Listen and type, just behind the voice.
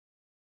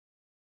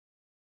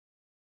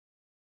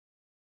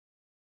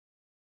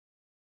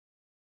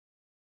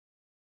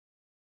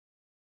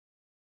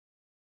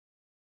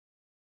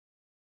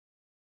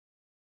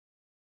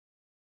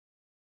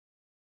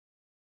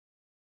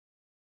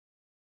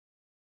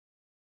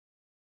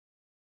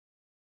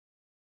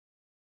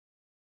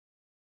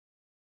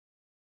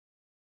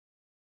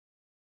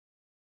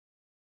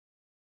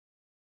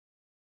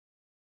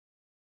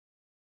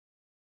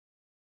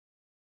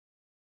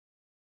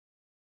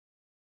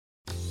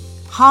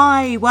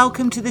Hi,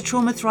 welcome to the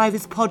Trauma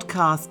Thrivers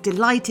podcast.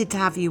 Delighted to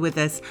have you with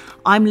us.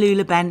 I'm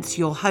Lula Bentz,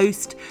 your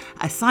host,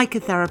 a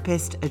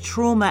psychotherapist, a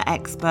trauma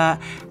expert,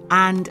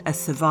 and a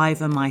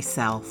survivor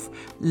myself.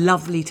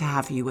 Lovely to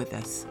have you with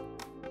us.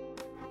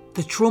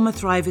 The Trauma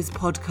Thrivers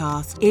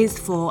podcast is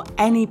for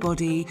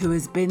anybody who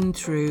has been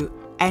through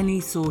any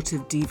sort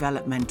of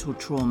developmental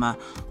trauma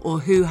or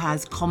who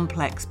has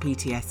complex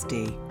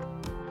PTSD.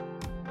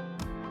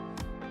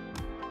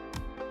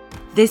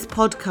 This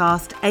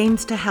podcast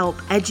aims to help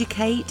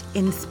educate,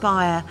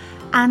 inspire,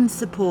 and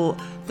support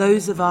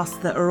those of us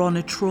that are on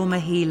a trauma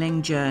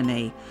healing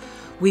journey.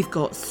 We've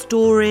got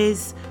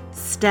stories,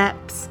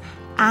 steps,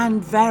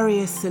 and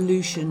various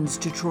solutions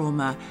to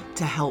trauma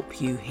to help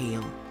you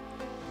heal.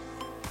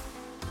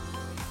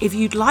 If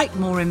you'd like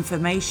more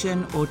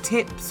information or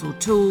tips or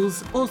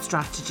tools or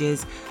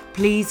strategies,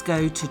 please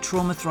go to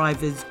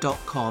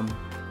traumathrivers.com.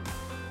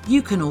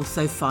 You can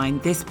also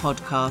find this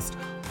podcast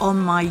on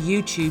my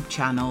YouTube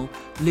channel,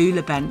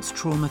 Lula Bentz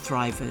Trauma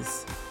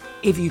Thrivers.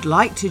 If you'd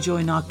like to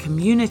join our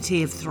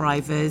community of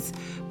thrivers,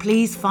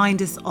 please find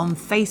us on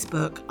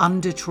Facebook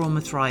under Trauma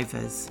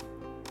Thrivers.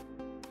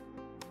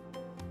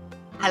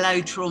 Hello,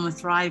 Trauma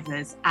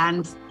Thrivers,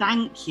 and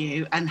thank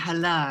you and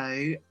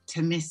hello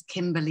to Miss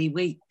Kimberly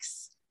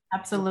Weeks.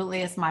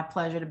 Absolutely. It's my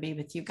pleasure to be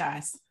with you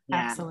guys.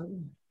 Yeah.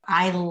 Absolutely.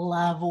 I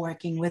love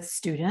working with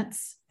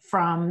students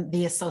from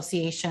the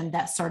association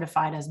that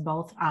certified us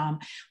both,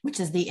 which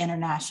is the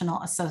International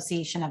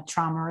Association of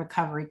Trauma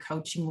Recovery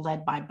Coaching,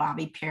 led by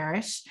Bobby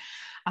Parrish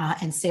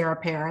and Sarah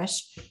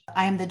Parrish.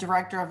 I am the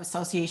Director of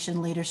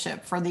Association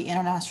Leadership for the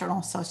International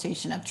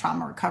Association of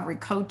Trauma Recovery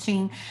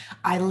Coaching.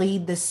 I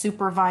lead the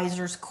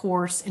supervisors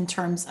course in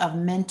terms of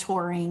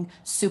mentoring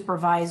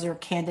supervisor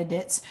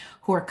candidates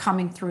who are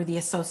coming through the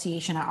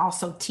association. I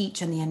also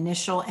teach in the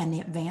initial and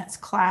the advanced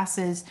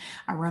classes.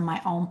 I run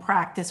my own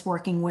practice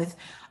working with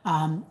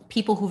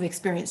people who've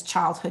experienced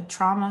childhood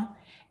trauma,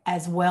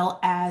 as well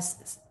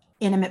as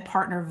intimate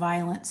partner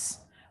violence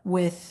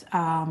with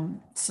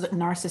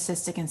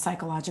narcissistic and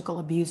psychological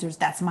abusers.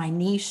 That's my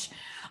niche.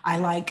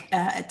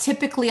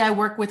 Typically I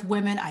work with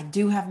women. I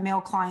do have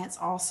male clients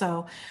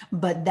also,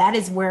 but that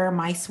is where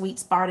my sweet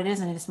spot it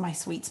is. And it's my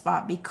sweet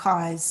spot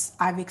because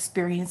I've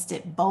experienced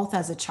it both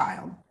as a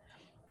child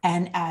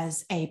and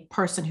as a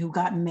person who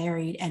got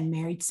married and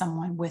married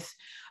someone with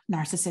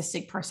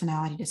narcissistic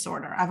personality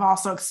disorder. I've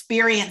also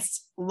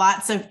experienced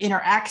lots of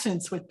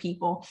interactions with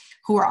people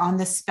who are on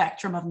the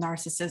spectrum of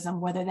narcissism,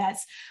 whether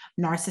that's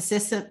a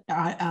narcissist,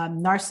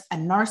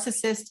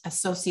 a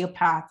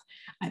sociopath.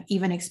 I've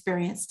even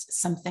experienced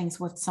some things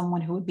with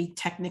someone who would be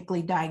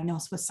technically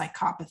diagnosed with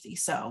psychopathy.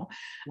 So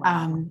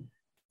wow.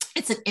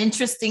 It's an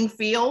interesting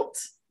field.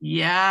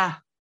 Yeah.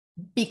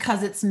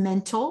 Because it's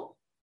mental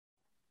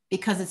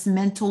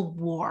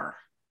war.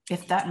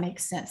 If that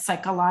makes sense,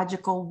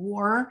 psychological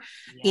war,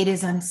 yeah. It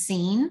is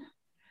unseen,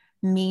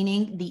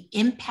 meaning the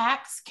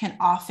impacts can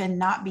often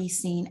not be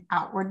seen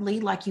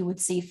outwardly like you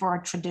would see for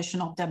a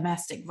traditional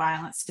domestic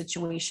violence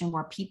situation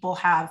where people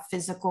have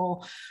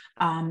physical,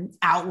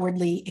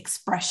 outwardly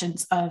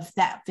expressions of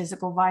that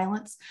physical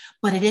violence,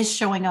 but it is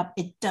showing up.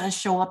 It does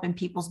show up in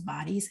people's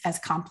bodies as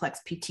complex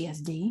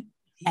PTSD.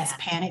 Yeah. As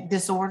panic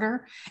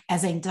disorder,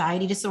 as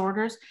anxiety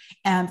disorders.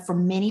 And for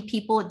many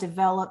people, it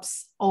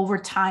develops over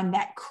time,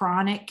 that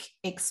chronic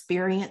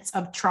experience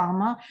of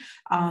trauma.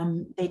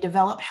 They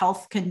develop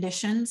health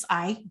conditions.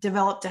 I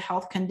developed a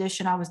health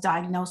condition. I was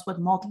diagnosed with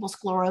multiple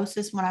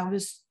sclerosis when I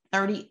was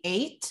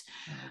 38.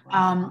 Oh,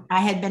 wow.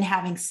 I had been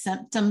having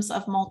symptoms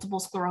of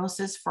multiple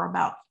sclerosis for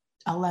about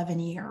 11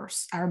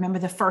 years. I remember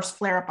the first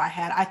flare-up I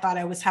had. I thought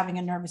I was having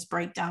a nervous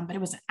breakdown, but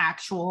it was an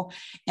actual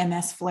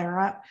MS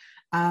flare-up.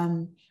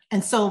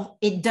 And so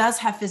it does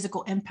have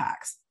physical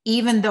impacts,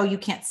 even though you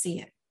can't see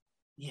it.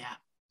 Yeah.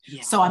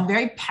 Yeah. So I'm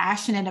very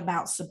passionate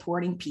about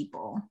supporting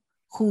people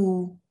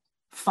who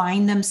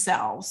find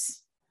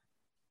themselves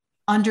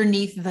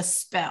underneath the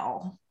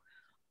spell,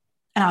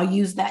 and I'll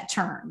use that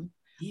term,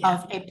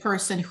 of a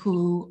person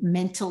who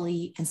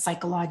mentally and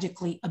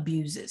psychologically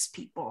abuses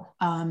people,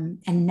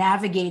 and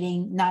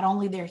navigating not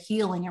only their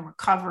healing and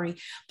recovery,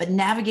 but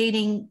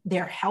navigating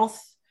their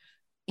health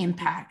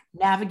impact,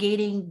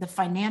 navigating the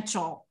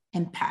financial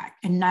impact,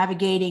 and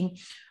navigating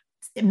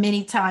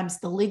many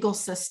times the legal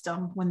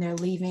system when they're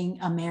leaving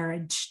a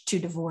marriage to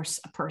divorce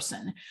a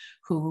person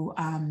who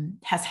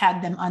has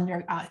had them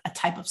under a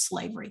type of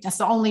slavery. That's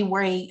the only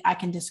way I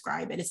can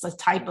describe it. It's a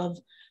type of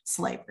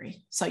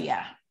slavery. So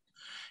yeah.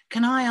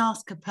 Can I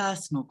ask a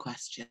personal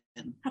question?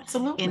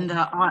 Absolutely. In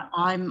that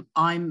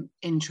I'm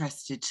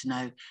interested to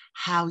know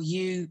how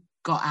you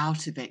got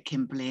out of it,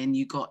 Kimberly, and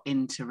you got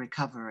into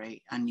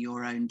recovery and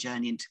your own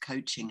journey into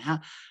coaching.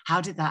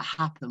 How did that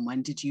happen?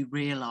 When did you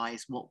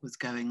realize what was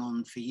going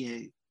on for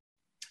you?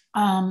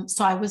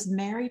 So I was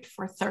married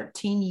for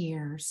 13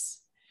 years.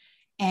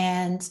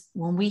 And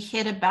when we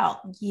hit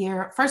about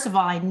first of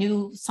all, I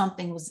knew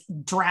something was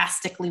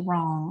drastically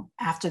wrong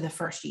after the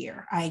first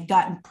year. I had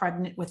gotten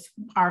pregnant with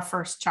our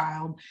first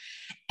child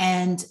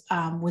and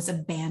was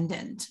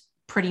abandoned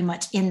pretty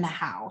much in the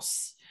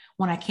house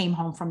when I came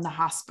home from the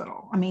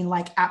hospital. I mean,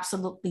 like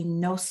absolutely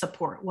no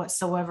support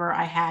whatsoever.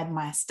 I had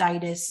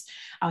mastitis.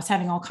 I was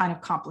having all kind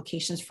of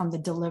complications from the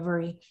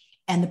delivery.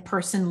 And the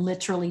person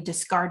literally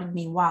discarded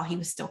me while he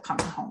was still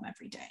coming home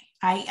every day.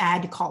 I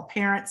had to call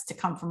parents to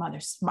come from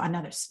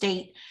another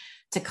state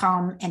to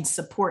come and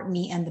support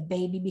me and the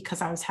baby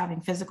because I was having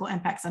physical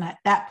impacts. And at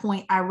that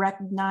point, I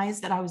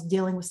recognized that I was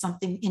dealing with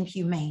something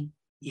inhumane.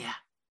 Yeah.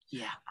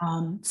 Yeah.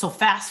 So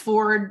fast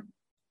forward,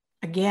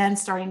 again,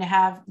 starting to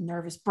have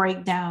nervous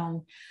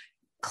breakdown.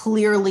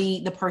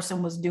 Clearly, the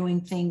person was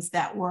doing things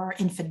that were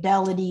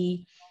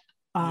infidelity.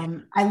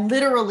 I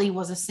literally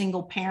was a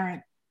single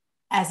parent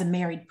as a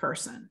married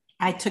person.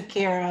 I took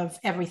care of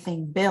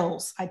everything,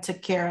 bills. I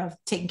took care of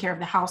taking care of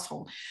the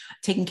household,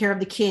 taking care of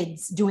the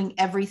kids, doing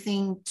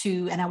everything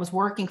and I was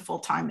working full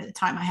time at the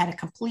time. I had a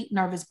complete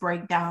nervous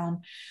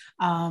breakdown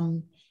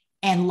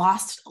and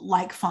lost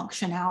like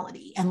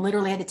functionality and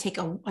literally had to take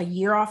a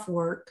year off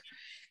work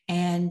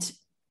and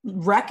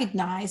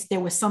recognize there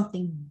was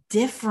something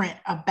different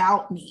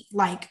about me,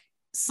 like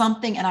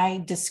something, and I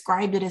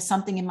described it as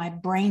something in my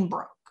brain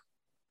broke.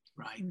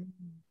 Right.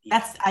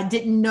 I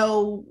didn't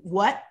know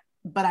what,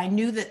 but I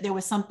knew that there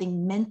was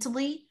something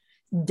mentally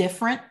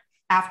different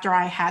after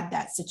I had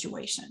that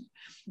situation.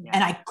 Yeah.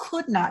 And I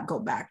could not go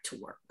back to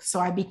work. So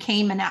I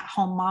became an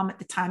at-home mom at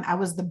the time. I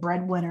was the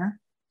breadwinner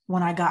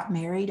when I got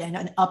married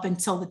and up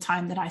until the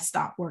time that I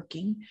stopped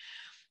working.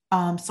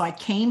 So I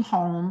came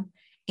home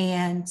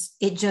and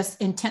it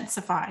just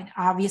intensified.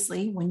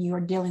 Obviously, when you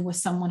are dealing with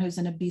someone who's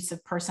an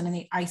abusive person and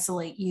they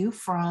isolate you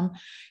from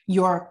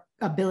your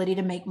ability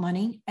to make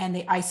money and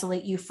they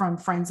isolate you from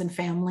friends and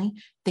family,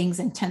 things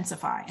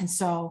intensify. And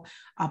so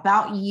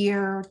about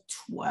year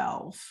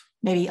 12,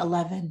 maybe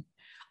 11,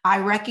 I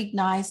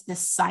recognized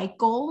this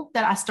cycle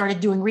that I started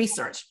doing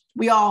research.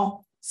 We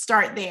all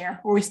start there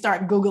where we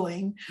start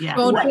Googling. Yeah.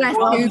 What in the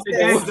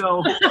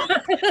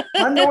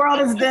world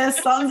is this?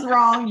 Something's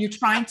wrong. You're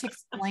trying to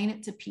explain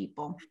it to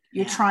people.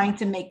 You're trying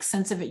to make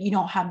sense of it. You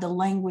don't have the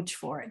language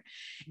for it.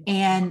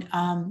 And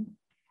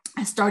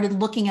I started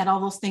looking at all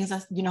those things,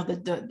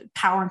 the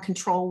power and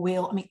control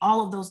wheel. I mean,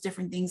 all of those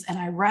different things. And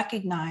I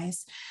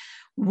recognized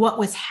what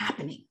was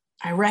happening.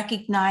 I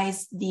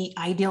recognized the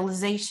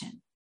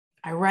idealization.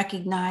 I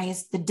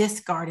recognized the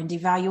discard and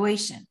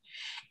devaluation.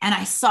 And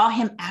I saw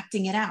him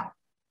acting it out.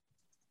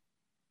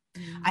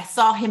 I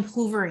saw him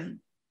hoovering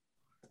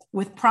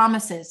with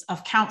promises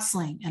of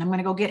counseling, and I'm going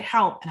to go get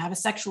help and have a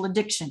sexual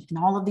addiction and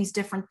all of these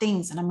different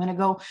things. And I'm going to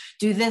go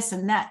do this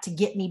and that to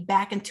get me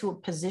back into a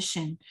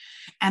position.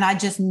 And I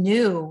just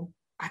knew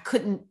I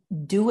couldn't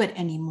do it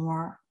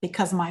anymore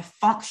because my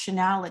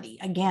functionality,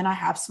 again, I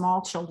have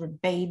small children,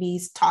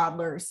 babies,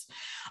 toddlers,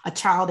 a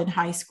child in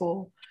high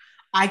school.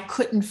 I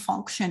couldn't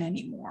function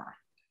anymore.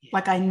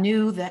 Like I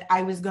knew that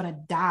I was going to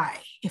die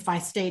if I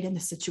stayed in the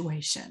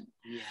situation.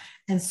 Yeah.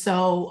 And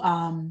so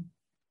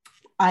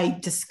I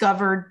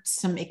discovered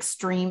some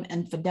extreme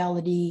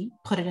infidelity,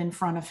 put it in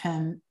front of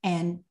him,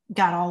 and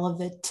got all of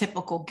the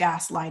typical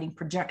gaslighting,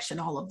 projection,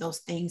 all of those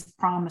things,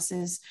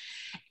 promises,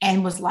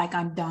 and was like,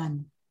 I'm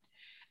done.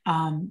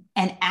 And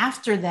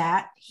after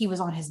that, he was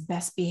on his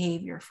best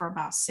behavior for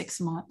about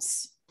 6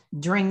 months.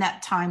 During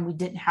that time, we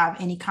didn't have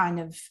any kind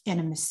of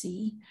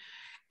intimacy.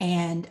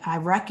 And I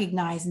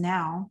recognize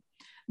now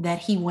that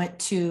he went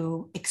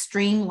to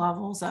extreme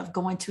levels of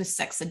going to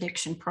sex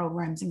addiction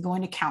programs and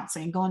going to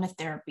counseling and going to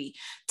therapy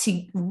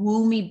to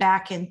woo me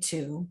back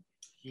into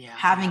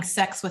having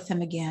sex with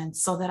him again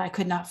so that I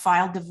could not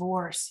file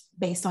divorce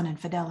based on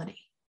infidelity.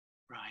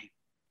 Right.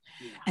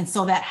 Yeah. And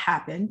so that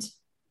happened.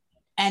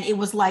 And it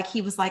was like,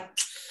 he was like,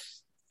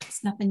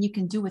 there's nothing you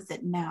can do with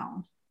it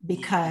now.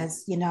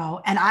 Because,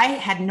 and I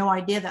had no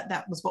idea that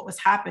that was what was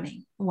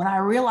happening. When I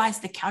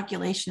realized the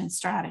calculation and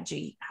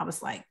strategy, I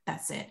was like,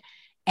 that's it.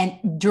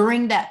 And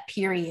during that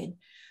period,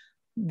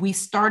 we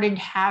started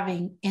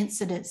having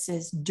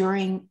incidences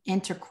during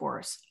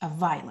intercourse of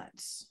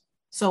violence.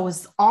 So it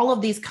was all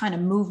of these kind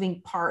of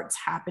moving parts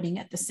happening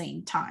at the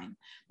same time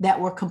that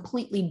were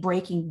completely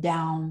breaking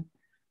down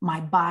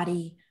my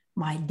body,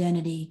 my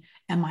identity,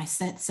 and my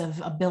sense of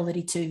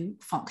ability to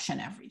function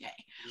every day.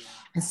 Yeah.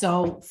 And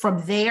so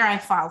from there, I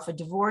filed for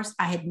divorce.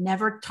 I had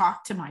never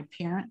talked to my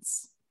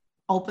parents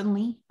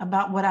openly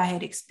about what I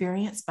had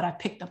experienced, but I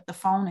picked up the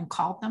phone and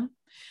called them.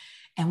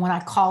 And when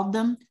I called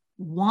them,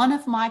 one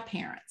of my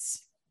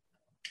parents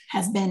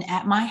has been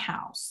at my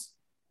house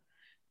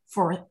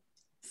for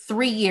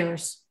 3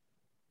 years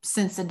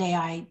since the day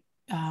I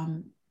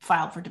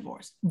filed for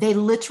divorce. They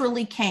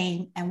literally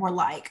came and were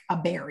like a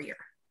barrier.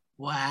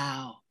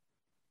 Wow.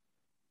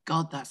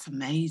 God, that's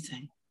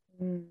amazing.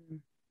 When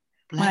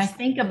I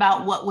think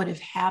about what would have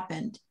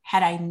happened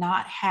had I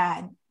not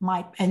had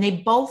and they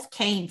both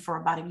came for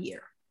about a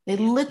year. They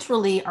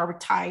literally are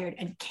retired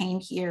and came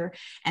here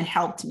and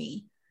helped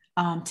me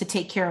to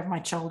take care of my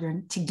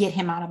children, to get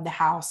him out of the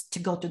house, to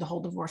go through the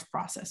whole divorce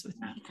process with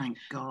me. Thank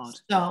God.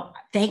 So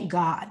thank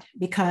God,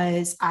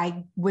 because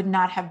I would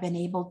not have been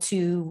able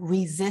to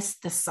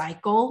resist the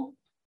cycle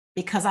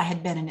because I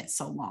had been in it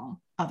so long.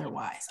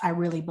 Otherwise, I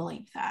really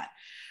believe that.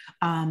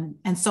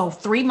 And so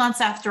 3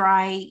 months after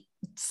I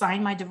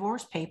signed my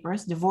divorce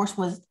papers,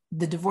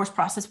 the divorce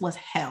process was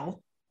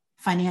hell,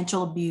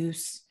 financial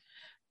abuse,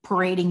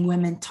 parading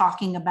women,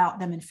 talking about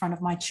them in front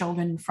of my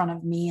children, in front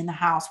of me in the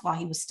house while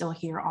he was still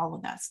here, all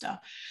of that stuff.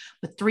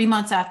 But 3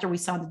 months after we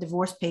signed the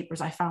divorce papers,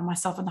 I found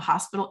myself in the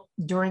hospital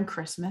during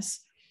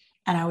Christmas,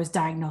 and I was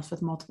diagnosed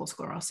with multiple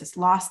sclerosis,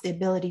 lost the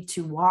ability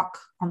to walk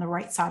on the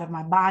right side of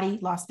my body,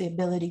 lost the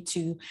ability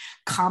to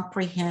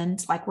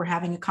comprehend, like we're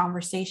having a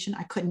conversation.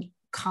 I couldn't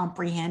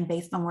comprehend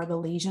based on where the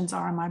lesions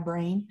are in my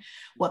brain,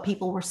 what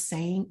people were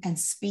saying, and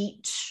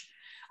speech.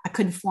 I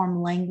couldn't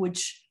form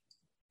language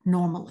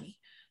normally.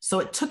 So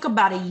it took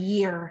about a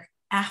year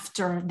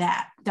after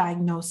that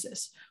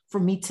diagnosis for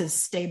me to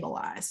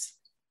stabilize.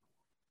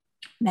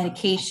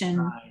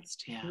 Medication,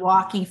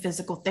 walking,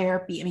 physical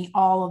therapy, I mean,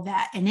 all of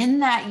that. And in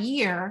that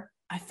year,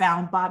 I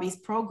found Bobby's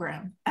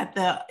program at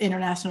the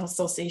International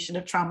Association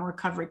of Trauma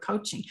Recovery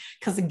Coaching.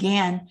 Because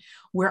again,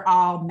 we're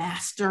all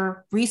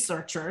master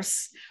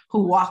researchers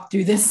who walk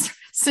through this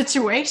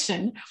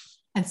situation.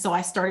 And so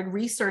I started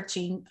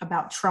researching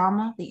about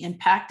trauma, the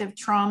impact of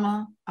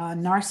trauma,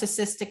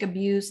 narcissistic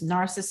abuse,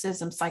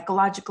 narcissism,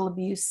 psychological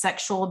abuse,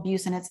 sexual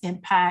abuse, and its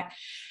impact,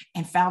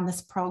 and found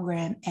this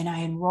program, and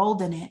I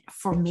enrolled in it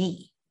for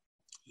me.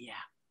 Yeah.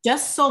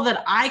 Just so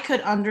that I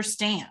could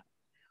understand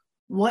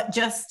what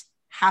just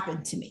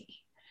happened to me.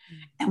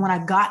 And when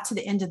I got to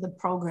the end of the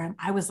program,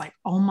 I was like,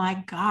 oh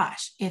my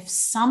gosh, if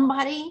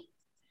somebody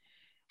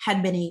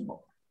had been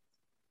able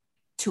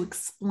to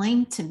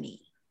explain to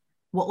me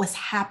what was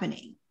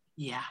happening,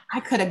 yeah,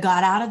 I could have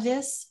got out of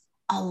this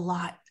a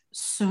lot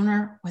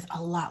sooner with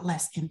a lot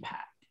less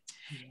impact.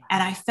 Yeah.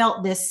 And I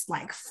felt this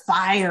like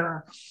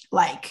fire,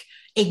 like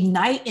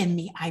ignite in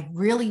me. I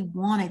really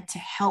wanted to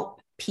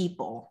help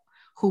people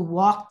who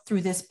walk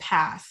through this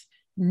path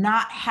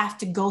not have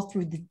to go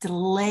through the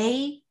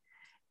delay,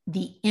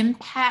 the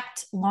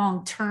impact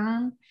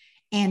long-term,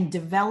 and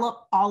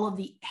develop all of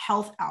the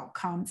health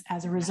outcomes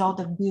as a result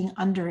of being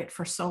under it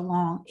for so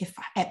long, if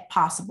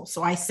possible.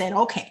 So I said,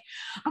 okay,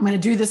 I'm going to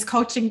do this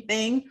coaching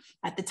thing.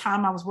 At the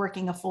time, I was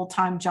working a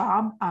full-time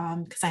job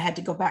because I had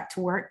to go back to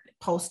work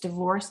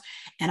post-divorce.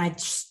 And I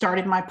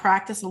started my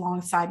practice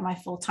alongside my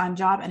full-time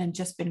job and had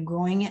just been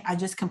growing it. I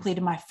just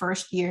completed my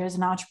first year as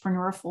an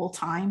entrepreneur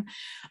full-time.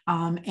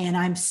 And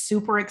I'm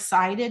super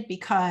excited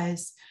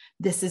because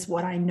this is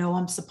what I know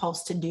I'm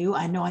supposed to do.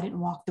 I know I didn't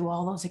walk through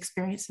all those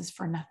experiences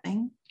for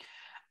nothing.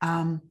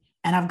 And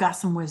I've got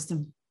some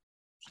wisdom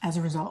as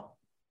a result.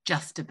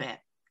 Just a bit.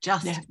 A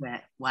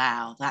bit.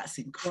 Wow, that's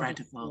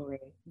incredible.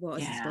 What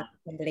a story,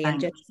 Kimberly. I'm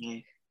just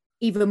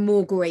even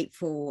more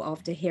grateful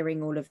after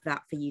hearing all of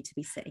that for you to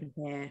be sitting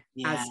here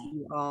as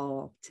you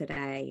are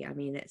today. I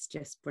mean, it's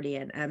just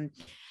brilliant.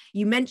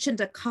 You mentioned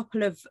a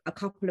couple of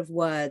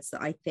words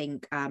that I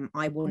think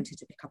I wanted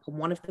to pick up on.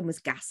 One of them was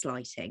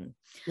gaslighting.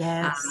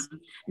 Yes.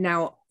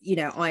 Now, you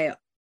know,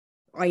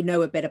 I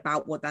know a bit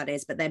about what that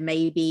is, but there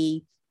may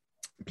be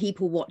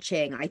people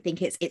watching. I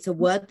think it's a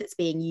word that's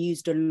being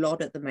used a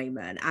lot at the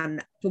moment.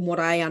 And from what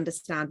I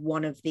understand,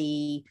 one of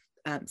the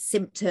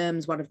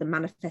symptoms, one of the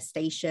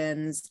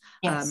manifestations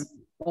of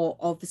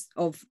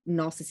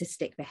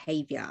narcissistic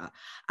behavior.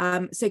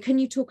 So can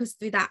you talk us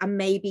through that and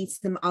maybe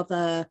some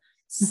other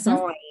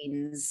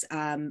signs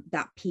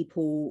that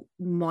people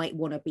might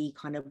want to be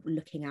kind of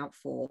looking out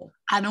for?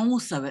 And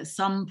also at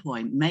some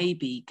point,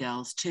 maybe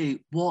girls too,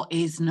 what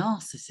is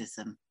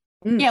narcissism?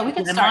 Yeah, we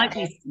can start.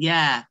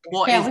 There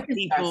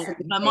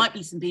might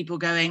be some people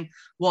going,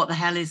 what the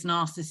hell is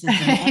narcissism?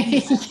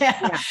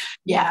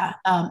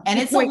 And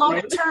it's a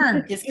loaded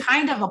term. It's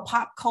kind of a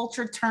pop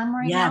culture term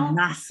now. Yeah,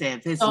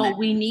 massive, isn't it? So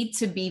we need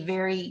to be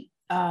very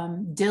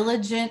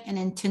diligent and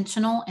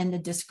intentional in the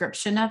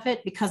description of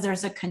it, because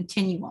there's a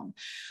continuum.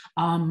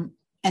 And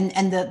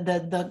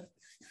the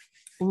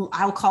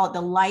I'll call it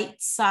the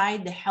light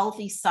side, the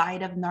healthy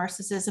side of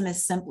narcissism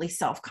is simply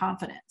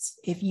self-confidence.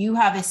 If you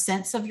have a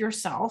sense of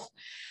yourself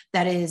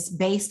that is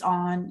based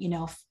on,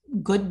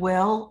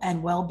 goodwill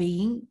and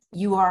well-being,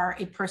 you are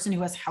a person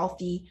who has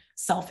healthy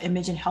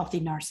self-image and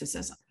healthy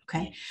narcissism.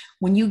 Okay.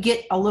 When you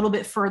get a little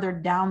bit further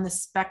down the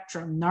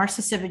spectrum,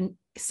 narcissism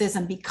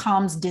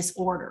becomes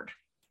disordered.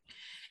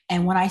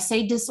 And when I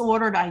say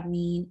disordered, I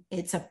mean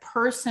it's a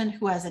person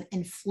who has an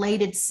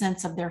inflated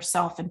sense of their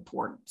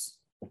self-importance.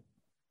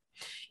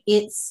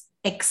 It's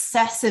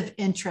excessive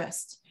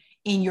interest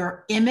in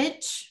your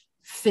image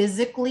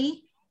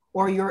physically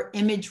or your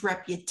image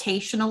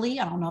reputationally.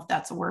 I don't know if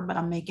that's a word, but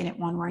I'm making it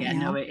one right now. Yeah,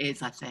 no, it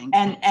is, I think.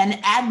 And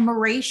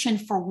admiration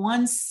for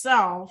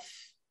oneself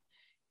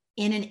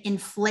in an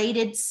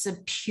inflated,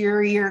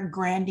 superior,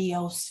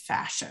 grandiose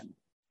fashion.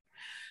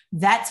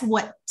 That's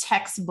what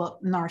textbook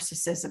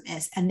narcissism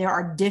is. And there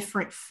are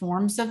different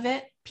forms of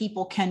it.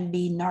 People can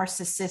be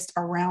narcissist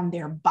around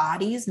their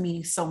bodies,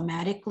 meaning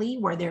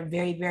somatically, where they're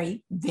very,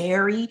 very,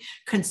 very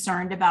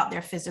concerned about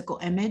their physical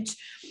image.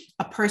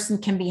 A person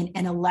can be an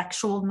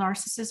intellectual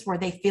narcissist, where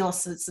they feel a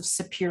sense of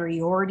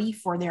superiority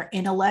for their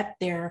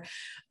intellect, their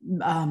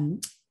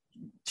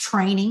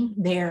training,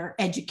 their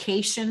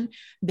education,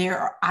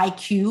 their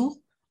IQ,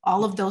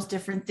 all of those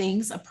different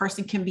things. A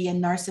person can be a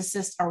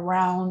narcissist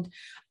around,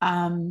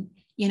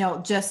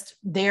 just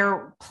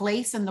their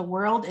place in the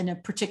world in a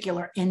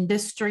particular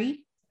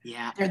industry.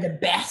 Yeah. They're the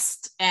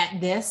best at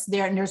this.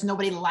 There's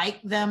nobody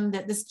like them.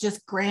 That this is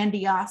just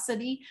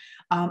grandiosity.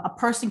 A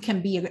person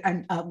can be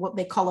what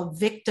they call a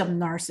victim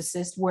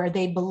narcissist, where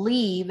they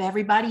believe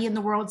everybody in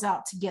the world's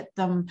out to get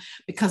them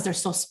because they're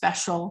so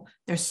special.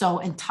 They're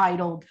so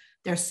entitled.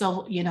 They're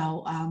so,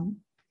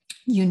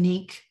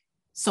 unique,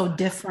 so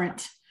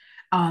different.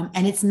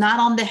 And it's not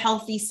on the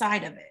healthy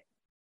side of it.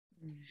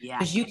 Yeah.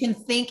 Because you can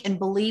think and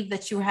believe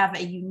that you have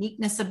a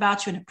uniqueness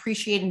about you and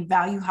appreciate and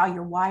value how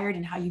you're wired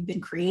and how you've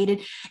been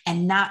created,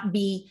 and not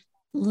be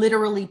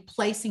literally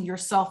placing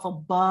yourself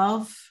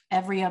above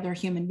every other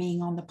human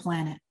being on the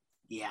planet.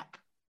 Yeah.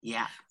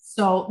 Yeah.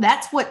 So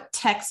that's what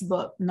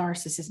textbook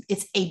narcissism,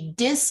 it's a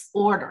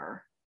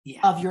disorder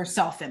of your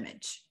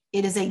self-image.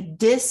 It is a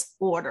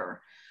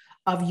disorder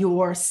of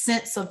your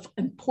sense of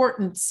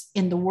importance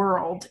in the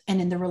world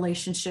and in the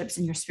relationships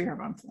in your sphere of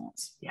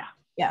influence. Yeah.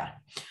 Yeah.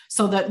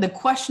 So the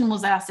question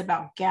was asked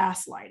about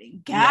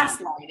gaslighting.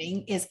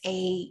 Gaslighting is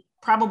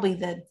probably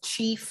the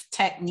chief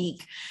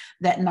technique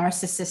that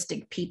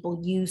narcissistic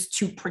people use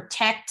to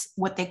protect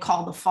what they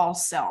call the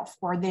false self,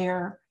 or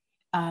their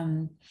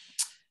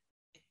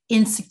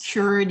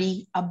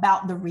insecurity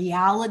about the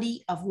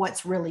reality of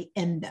what's really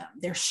in them,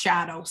 their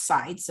shadow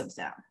sides of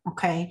them.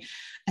 Okay.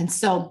 And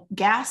so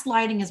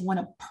gaslighting is when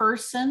a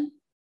person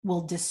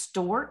will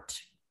distort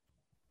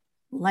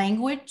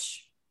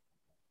language,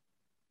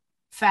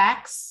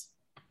 facts,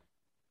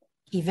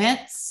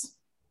 events,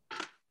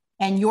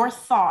 and your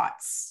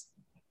thoughts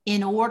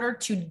in order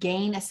to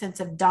gain a sense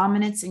of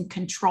dominance and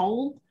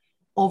control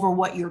over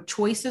what your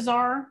choices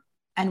are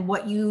and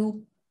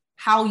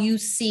how you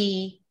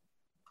see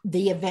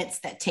the events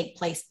that take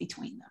place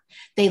between them.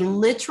 They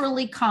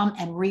literally come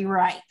and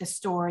rewrite the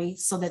story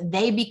so that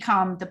they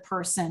become the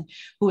person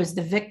who is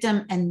the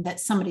victim and that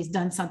somebody's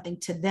done something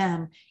to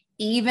them,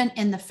 even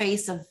in the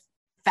face of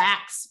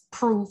facts,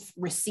 proof,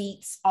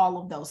 receipts, all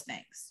of those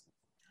things.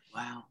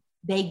 Wow.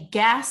 They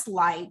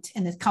gaslight,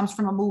 and it comes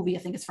from a movie, I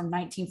think it's from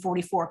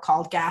 1944,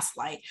 called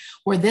Gaslight,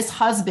 where this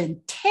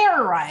husband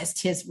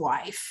terrorized his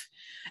wife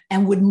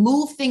and would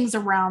move things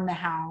around the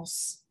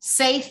house,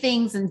 say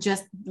things and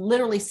just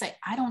literally say,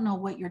 I don't know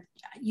what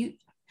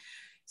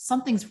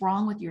something's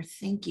wrong with your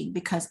thinking,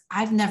 because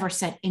I've never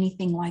said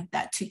anything like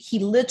that to. He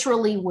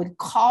literally would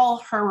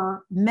call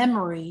her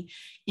memory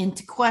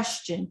into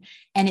question.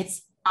 And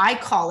I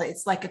call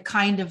it's like a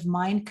kind of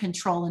mind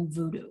control and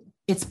voodoo.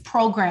 It's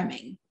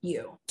programming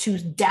you to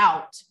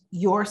doubt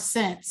your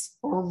sense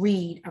or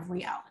read of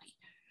reality.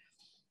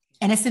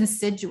 And it's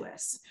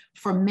insidious.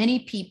 For many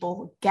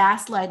people,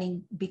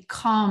 gaslighting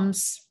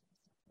becomes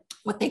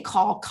what they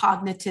call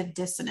cognitive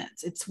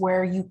dissonance. It's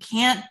where you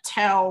can't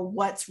tell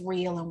what's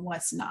real and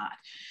what's not.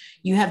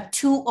 You have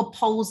two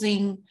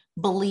opposing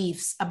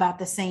beliefs about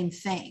the same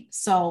thing.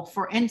 So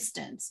for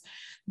instance,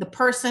 the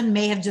person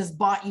may have just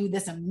bought you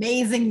this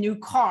amazing new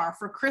car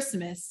for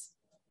Christmas,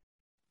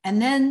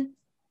 and then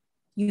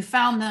you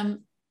found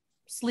them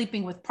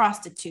sleeping with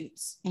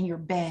prostitutes in your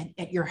bed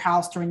at your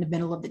house during the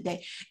middle of the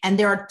day. And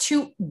there are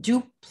two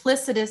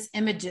duplicitous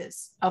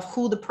images of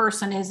who the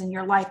person is in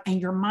your life,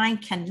 and your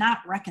mind cannot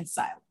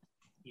reconcile.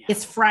 Yeah.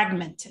 It's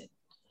fragmented.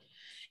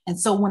 And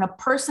so when a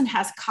person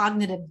has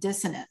cognitive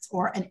dissonance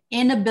or an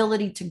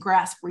inability to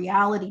grasp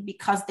reality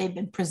because they've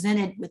been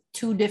presented with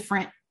two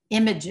different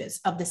images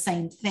of the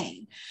same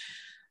thing,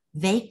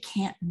 they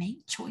can't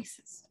make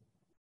choices.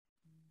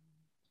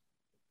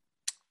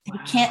 They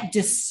can't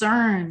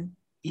discern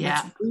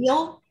what's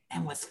real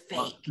and what's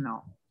fake.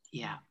 No.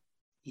 Yeah.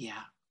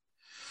 Yeah.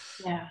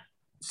 Yeah.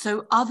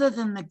 So other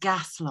than the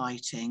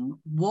gaslighting,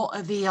 what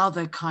are the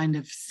other kind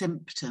of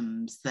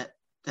symptoms that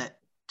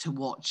to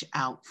watch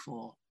out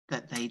for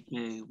that they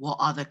do? What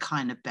other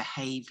kind of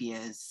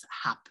behaviors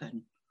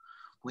happen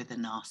with a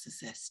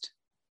narcissist?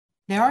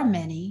 There are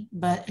many,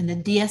 but in the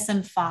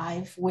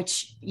DSM-5,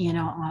 which, in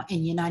the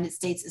United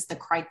States is the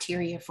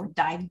criteria for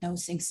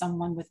diagnosing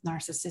someone with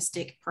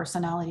narcissistic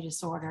personality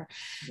disorder,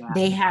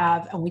 they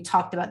have, and we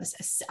talked about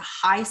this, a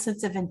high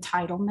sense of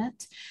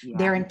entitlement. Yeah.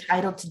 They're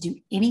entitled to do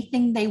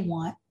anything they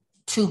want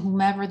to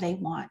whomever they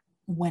want,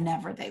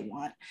 whenever they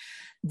want.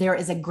 There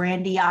is a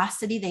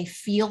grandiosity. They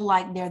feel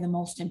like they're the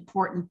most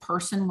important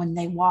person when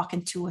they walk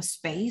into a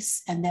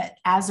space, and that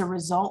as a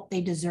result, they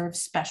deserve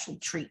special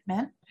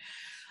treatment.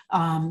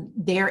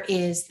 There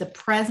is the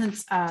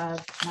presence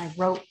of, and I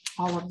wrote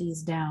all of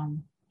these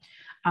down,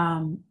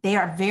 they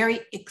are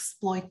very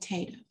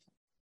exploitative.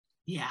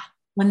 Yeah.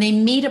 When they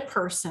meet a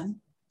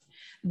person,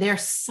 they're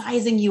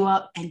sizing you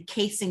up and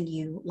casing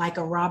you like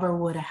a robber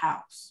would a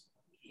house.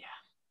 Yeah.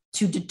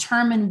 To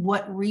determine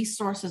what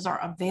resources are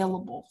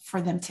available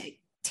for them to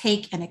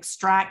take and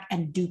extract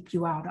and dupe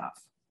you out of.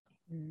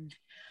 Mm.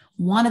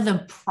 One of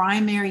the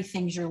primary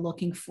things you're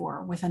looking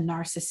for with a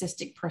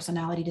narcissistic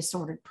personality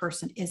disordered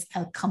person is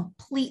a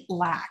complete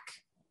lack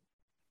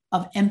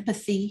of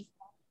empathy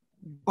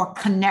or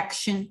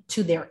connection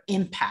to their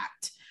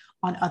impact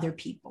on other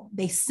people.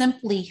 They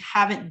simply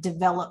haven't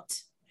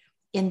developed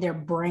in their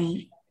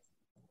brain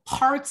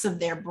parts of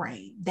their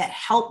brain that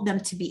help them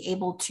to be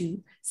able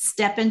to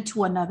step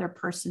into another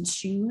person's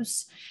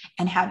shoes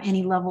and have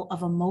any level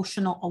of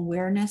emotional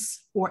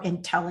awareness or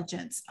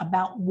intelligence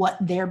about what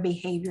their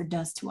behavior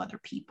does to other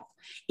people.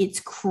 It's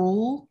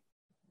cruel,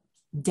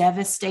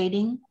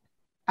 devastating.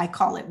 I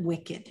call it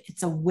wicked.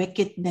 It's a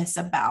wickedness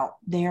about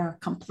their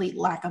complete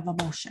lack of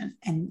emotion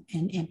and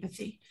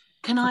empathy.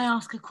 Can I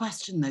ask a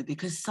question though?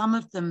 Because some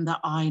of them that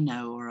I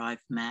know or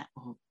I've met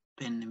or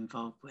been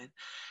involved with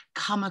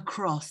come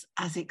across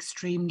as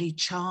extremely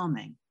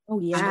charming. Oh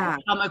yeah.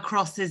 And come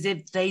across as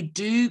if they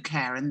do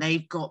care and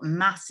they've got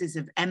masses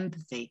of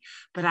empathy,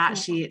 but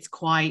actually it's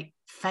quite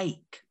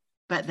fake,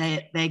 but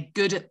they're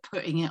good at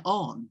putting it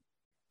on.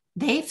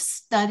 They've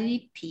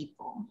studied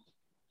people,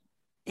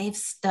 they've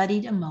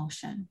studied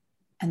emotion,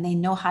 and they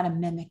know how to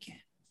mimic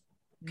it.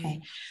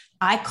 Okay.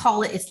 I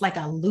call it, it's like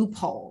a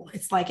loophole.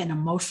 It's like an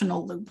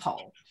emotional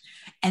loophole.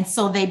 And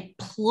so they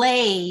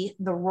play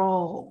the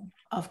role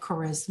of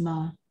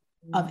charisma,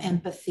 of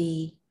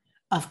empathy,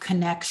 of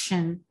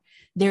connection.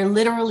 They're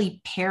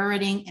literally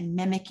parroting and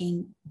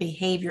mimicking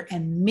behavior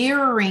and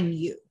mirroring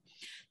you.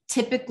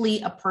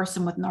 Typically, a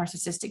person with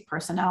narcissistic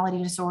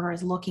personality disorder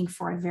is looking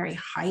for a very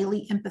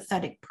highly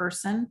empathetic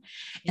person.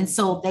 And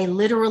so they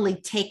literally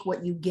take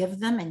what you give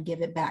them and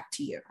give it back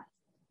to you.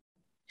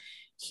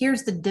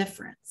 Here's the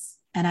difference.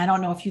 And I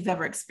don't know if you've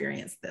ever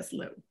experienced this,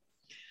 Lou.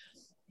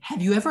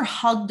 Have you ever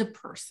hugged a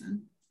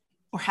person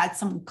or had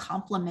someone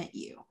compliment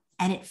you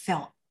and it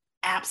felt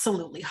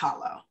absolutely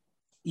hollow?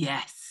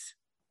 Yes.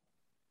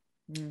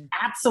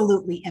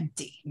 Absolutely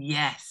empty.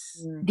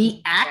 Yes.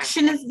 The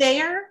action is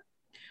there,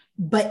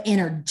 but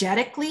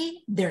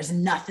energetically, there's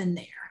nothing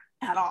there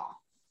at all.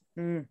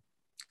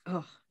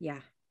 Oh,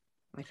 yeah.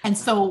 And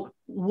so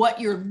what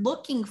you're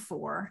looking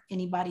for,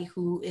 anybody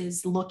who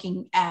is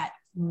looking at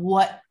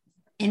what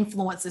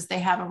influences they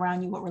have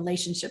around you, what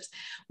relationships,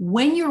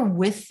 when you're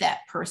with that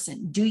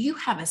person, do you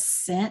have a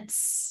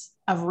sense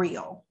of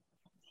real?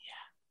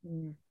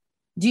 Yeah.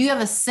 Do you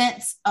have a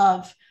sense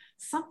of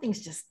something's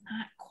just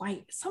not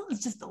quite,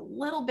 something's just a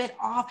little bit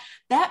off?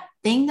 That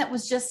thing that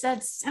was just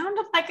said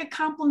sounded like a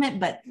compliment,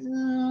 but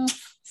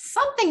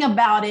something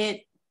about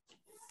it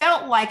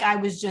felt like I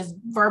was just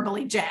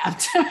verbally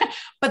jabbed.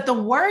 But the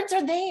words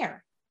are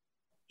there.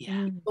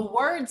 Yeah. The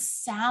words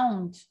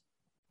sound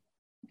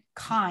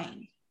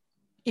kind.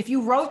 If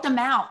you wrote them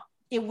out,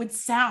 it would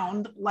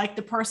sound like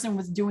the person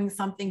was doing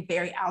something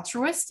very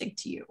altruistic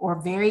to you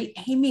or very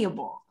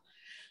amiable.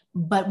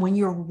 But when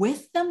you're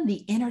with them,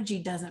 the energy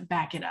doesn't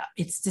back it up.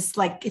 It's just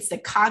like, it's a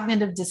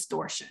cognitive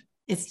distortion.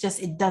 It's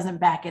just, it doesn't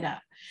back it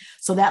up.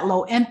 So that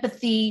low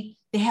empathy,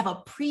 they have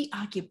a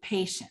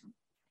preoccupation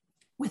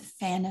with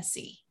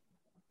fantasy.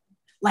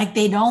 Like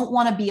they don't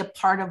want to be a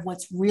part of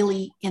what's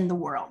really in the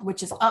world,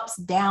 which is ups,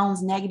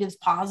 downs, negatives,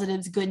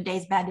 positives, good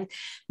days, bad days.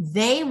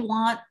 They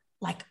want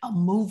like a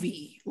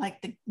movie,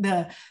 like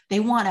they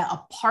want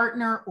a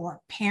partner or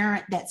a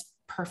parent that's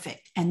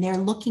perfect. And they're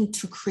looking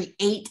to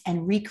create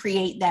and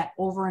recreate that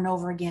over and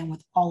over again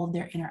with all of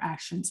their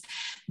interactions.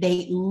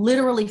 They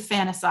literally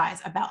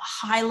fantasize about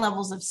high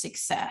levels of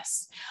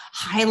success,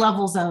 high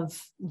levels of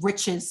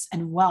riches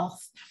and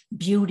wealth,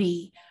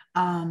 beauty,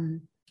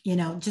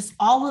 just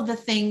all of the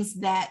things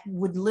that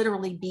would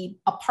literally be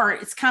a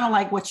part. It's kind of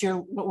like what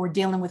we're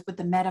dealing with the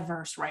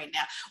metaverse right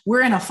now.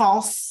 We're in a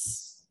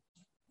false,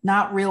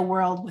 not real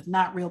world with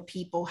not real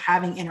people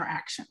having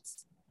interactions.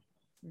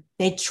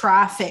 They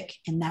traffic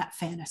in that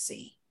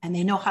fantasy and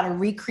they know how to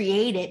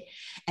recreate it.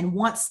 And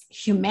once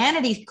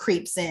humanity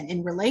creeps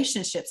in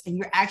relationships and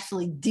you're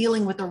actually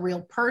dealing with a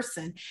real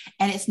person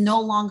and it's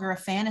no longer a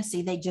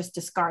fantasy, they just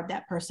discard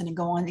that person and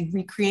go on and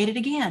recreate it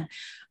again.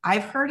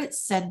 I've heard it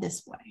said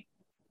this way.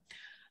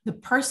 The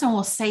person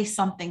will say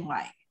something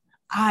like,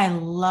 I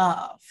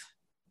love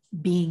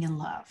being in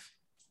love.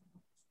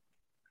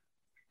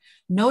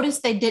 Notice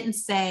they didn't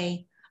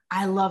say,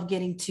 I love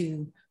getting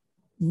to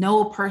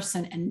know a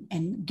person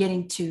and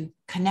getting to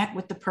connect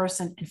with the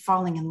person and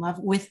falling in love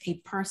with a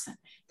person.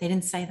 They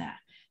didn't say that.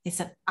 They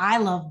said, I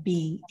love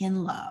being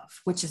in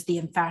love, which is the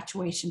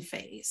infatuation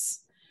phase,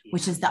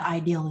 which is the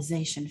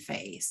idealization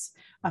phase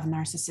of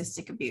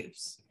narcissistic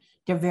abuse.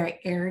 They're very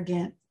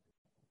arrogant,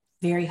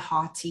 very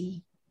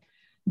haughty.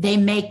 They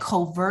may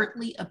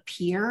covertly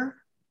appear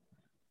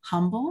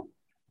humble,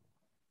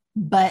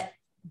 but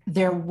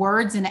their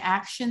words and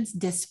actions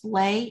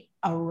display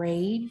a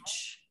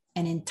rage,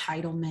 an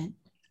entitlement,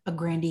 a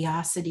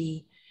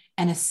grandiosity,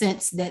 and a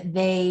sense that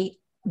they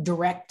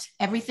direct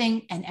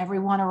everything and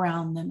everyone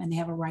around them, and they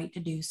have a right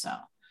to do so.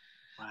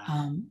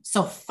 Wow.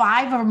 So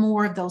 5 or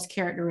more of those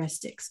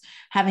characteristics,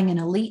 having an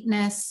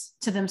eliteness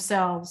to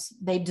themselves,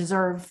 they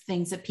deserve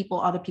things that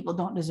other people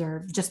don't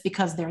deserve just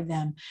because they're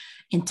them.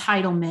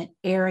 Entitlement,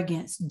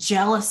 arrogance,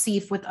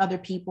 jealousy with other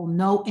people,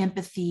 no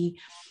empathy,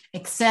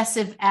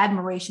 excessive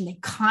admiration. They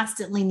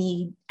constantly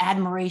need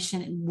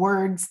admiration and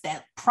words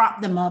that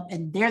prop them up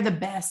and they're the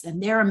best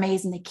and they're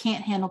amazing. They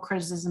can't handle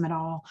criticism at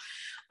all.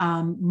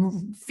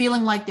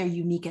 Feeling like they're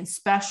unique and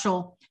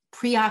special,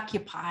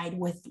 preoccupied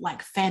with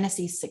like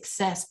fantasy,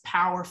 success,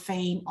 power,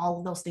 fame, all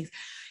of those things.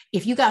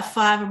 If you got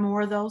 5 or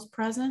more of those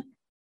present,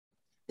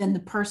 then the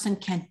person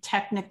can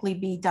technically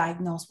be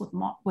diagnosed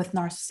with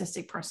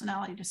narcissistic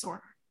personality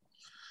disorder.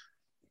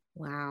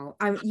 Wow.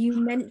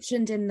 You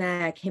mentioned in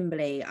there,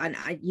 Kimberly, and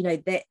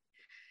that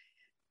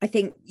I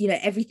think,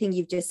 everything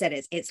you've just said,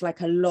 it's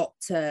like a lot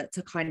to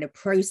kind of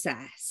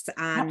process.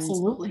 And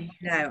absolutely.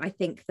 I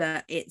think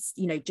that it's,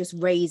 just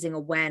raising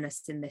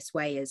awareness in this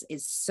way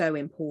is so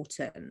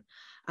important.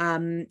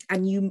 And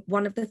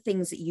one of the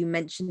things that you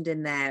mentioned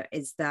in there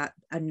is that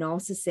a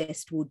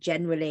narcissist will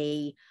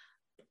generally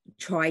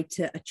try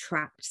to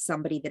attract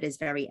somebody that is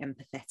very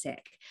empathetic.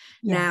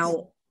 Yes.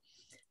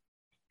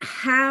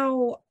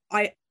 Now,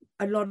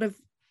 a lot of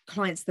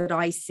clients that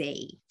I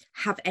see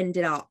have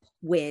ended up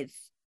with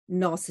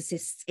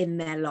narcissists in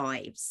their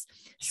lives.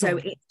 Sure. So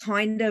it's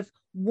kind of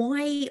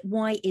why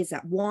is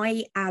that?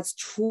 Why, as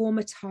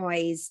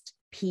traumatized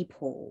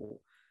people,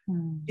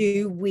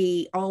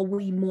 are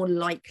we more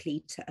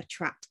likely to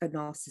attract a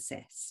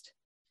narcissist?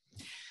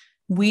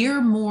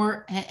 We're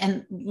more,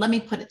 and let me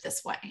put it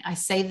this way. I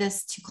say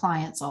this to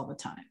clients all the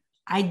time.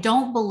 I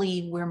don't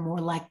believe we're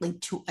more likely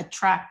to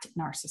attract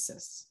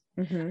narcissists.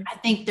 Mm-hmm. I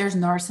think there's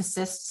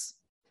narcissists,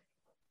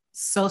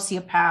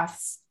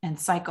 sociopaths, and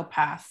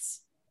psychopaths.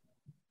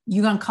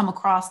 You're going to come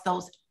across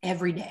those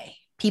every day.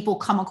 People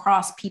come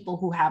across people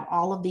who have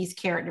all of these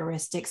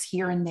characteristics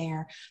here and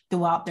there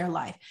throughout their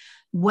life.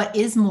 What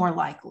is more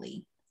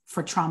likely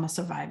for trauma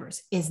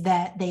survivors is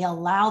that they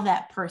allow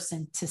that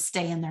person to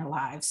stay in their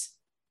lives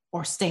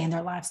or stay in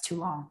their lives too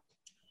long.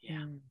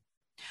 Yeah.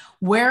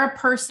 Where a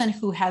person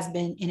who has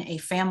been in a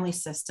family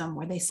system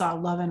where they saw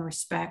love and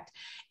respect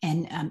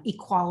and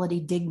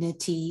equality,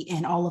 dignity,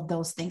 and all of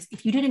those things,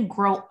 if you didn't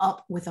grow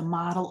up with a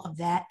model of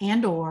that,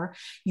 and or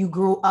you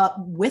grew up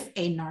with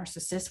a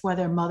narcissist,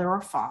 whether mother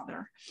or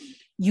father,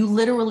 you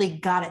literally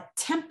got a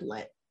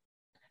template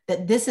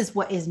that this is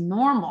what is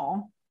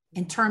normal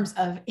in terms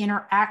of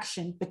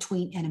interaction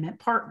between intimate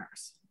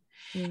partners.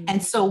 Mm-hmm.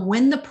 And so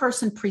when the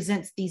person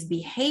presents these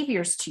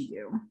behaviors to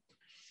you,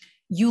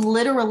 you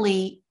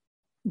literally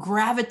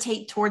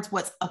gravitate towards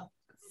what's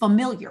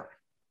familiar.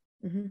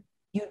 Mm-hmm.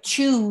 You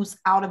choose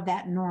out of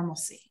that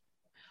normalcy.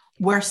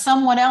 Where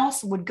someone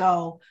else would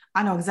go,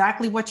 I know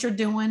exactly what you're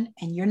doing,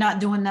 and you're not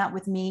doing that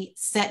with me.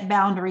 Set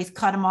boundaries,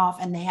 cut them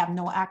off, and they have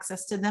no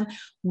access to them.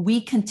 We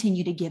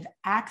continue to give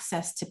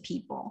access to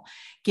people,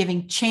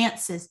 giving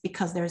chances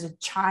because there's a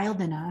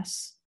child in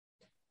us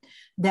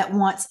that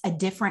wants a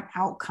different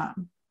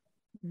outcome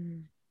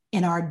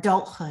in our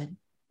adulthood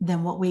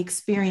than what we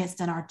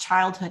experienced in our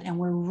childhood. And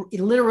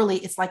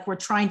it's like we're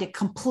trying to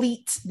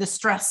complete the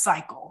stress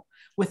cycle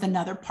with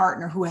another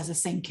partner who has the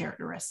same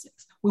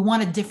characteristics. We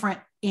want a different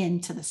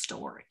end to the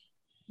story.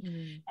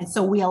 And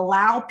so we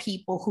allow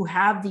people who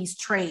have these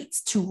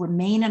traits to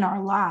remain in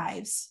our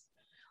lives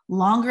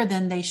longer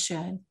than they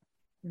should.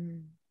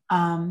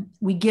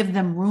 We give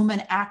them room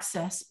and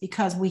access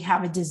because we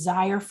have a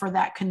desire for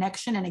that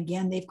connection. And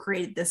again, they've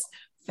created this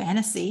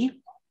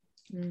fantasy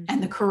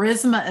and the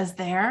charisma is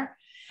there.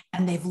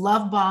 And they've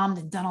love bombed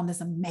and done all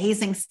this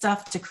amazing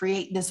stuff to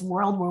create this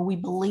world where we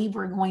believe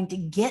we're going to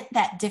get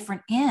that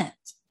different end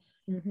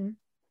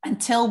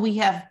until we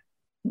have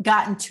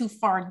gotten too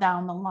far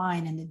down the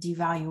line and the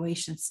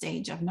devaluation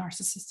stage of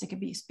narcissistic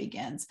abuse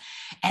begins.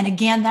 And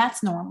again,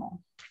 that's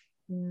normal.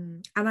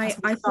 And I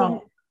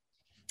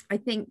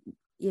think,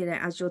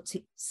 as you're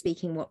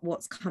speaking,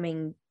 what's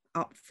coming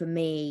up for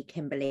me,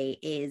 Kimberly,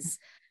 is,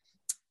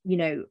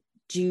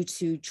 due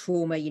to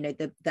trauma,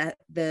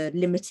 the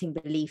limiting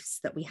beliefs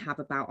that we have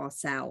about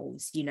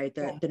ourselves, the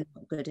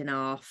not good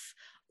enough,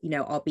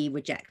 I'll be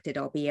rejected,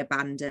 I'll be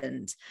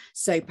abandoned.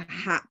 So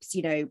perhaps,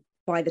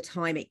 by the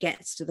time it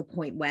gets to the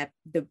point where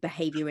the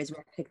behavior is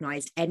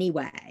recognized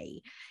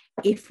anyway,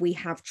 if we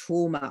have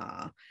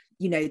trauma,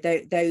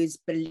 those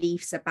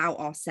beliefs about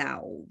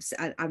ourselves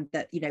and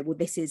that, well,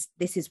 this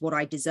is what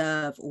I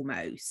deserve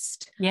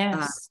almost.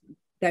 Yes.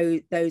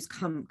 Those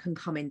can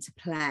come into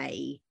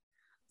play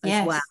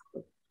as well.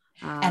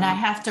 And I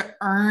have to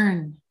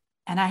earn,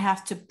 and I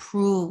have to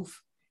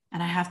prove,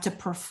 and I have to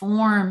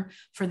perform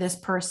for this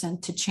person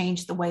to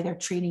change the way they're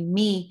treating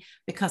me,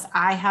 because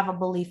I have a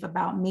belief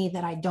about me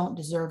that I don't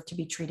deserve to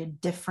be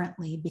treated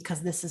differently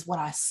because this is what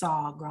I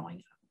saw growing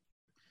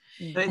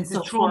up. But it's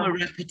a trauma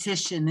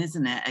repetition,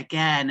 isn't it?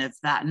 Again, of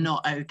that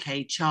not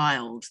okay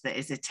child that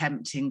is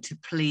attempting to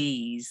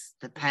please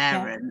the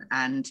parent.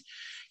 Yeah. And,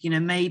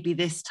 maybe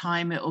this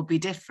time it will be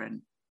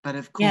different. But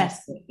of course,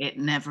 it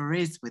never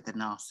is with a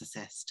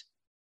narcissist.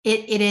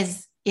 It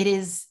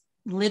is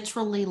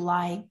literally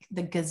like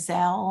the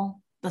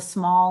gazelle, the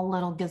small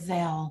little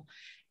gazelle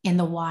in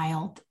the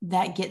wild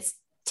that gets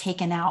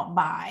taken out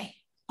by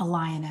a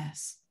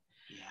lioness.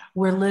 Yeah.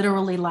 We're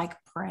literally like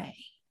prey.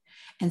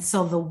 And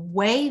so the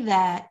way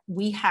that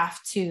we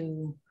have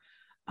to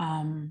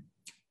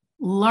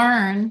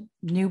learn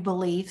new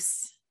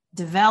beliefs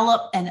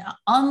develop and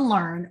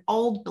unlearn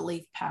old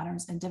belief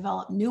patterns and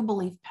develop new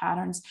belief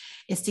patterns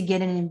is to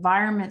get in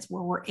environments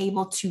where we're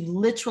able to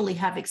literally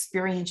have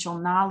experiential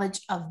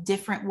knowledge of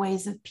different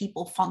ways of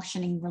people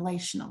functioning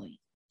relationally.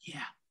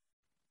 Yeah.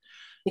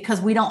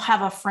 Because we don't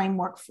have a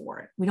framework for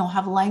it. We don't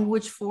have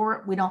language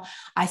for it.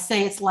 I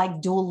say it's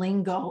like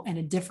Duolingo in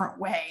a different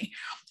way.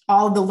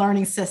 All the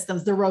learning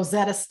systems, the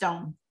Rosetta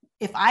Stone.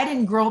 If I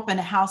didn't grow up in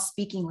a house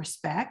speaking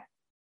respect,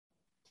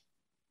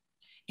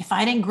 if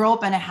I didn't grow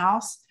up in a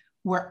house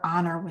where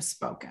honor was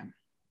spoken,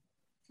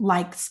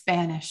 like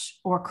Spanish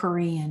or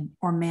Korean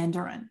or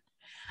Mandarin,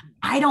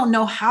 I don't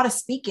know how to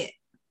speak it.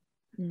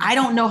 I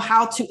don't know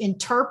how to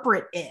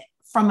interpret it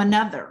from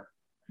another.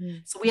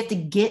 So we have to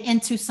get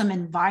into some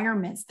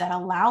environments that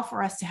allow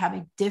for us to have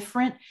a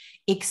different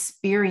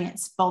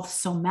experience, both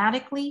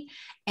somatically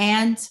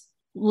and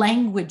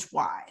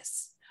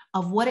language-wise,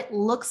 of what it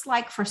looks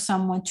like for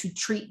someone to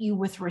treat you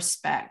with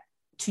respect,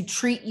 to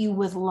treat you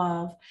with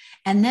love.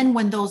 And then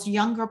when those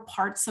younger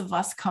parts of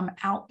us come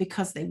out,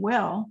 because they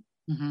will,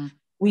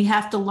 we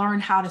have to learn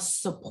how to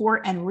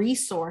support and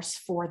resource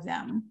for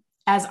them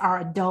as our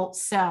adult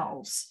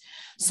selves,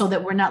 so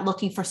that we're not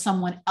looking for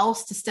someone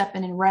else to step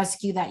in and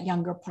rescue that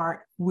younger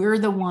part. We're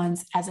the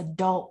ones as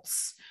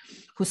adults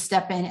who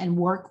step in and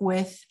work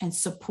with and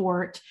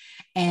support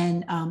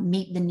and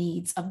meet the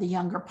needs of the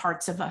younger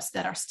parts of us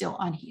that are still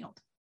unhealed.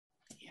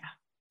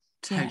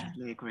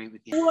 Totally agree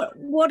with you.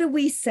 What do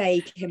we say,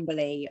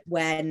 Kimberly,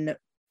 when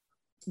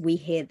we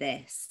hear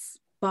this?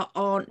 But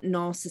aren't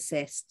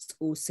narcissists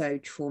also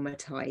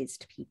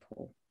traumatized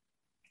people?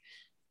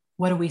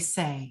 What do we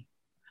say?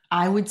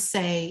 I would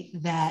say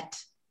that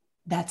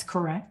that's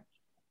correct.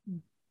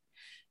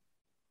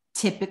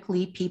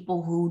 Typically,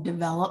 people who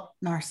develop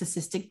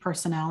narcissistic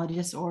personality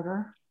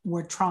disorder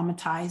were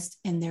traumatized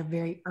in their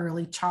very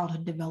early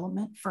childhood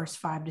development, first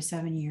 5 to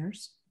 7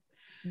 years.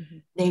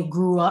 They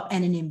grew up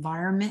in an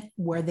environment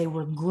where they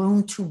were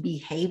groomed to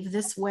behave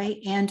this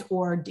way and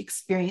or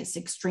experience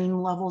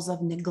extreme levels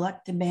of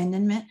neglect,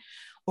 abandonment,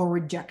 or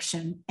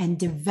rejection, and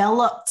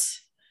developed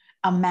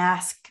a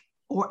mask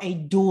or a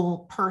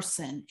dual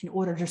person in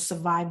order to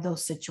survive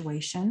those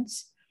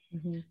situations.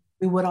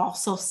 We would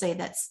also say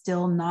that's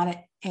still not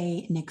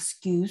an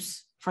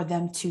excuse for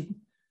them to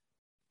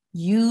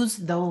use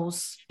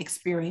those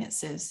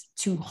experiences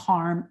to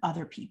harm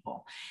other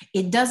people.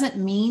 It doesn't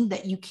mean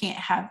that you can't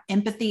have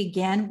empathy.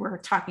 Again, we're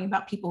talking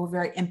about people who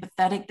are very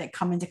empathetic, that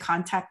come into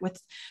contact with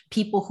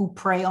people who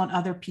prey on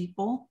other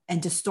people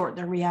and distort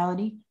their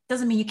reality.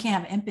 Doesn't mean you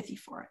can't have empathy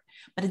for it,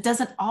 but it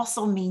doesn't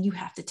also mean you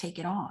have to take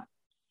it on.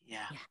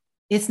 Yeah.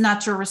 It's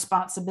not your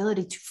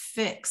responsibility to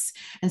fix.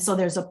 And so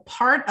there's a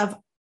part of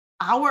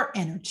our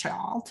inner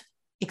child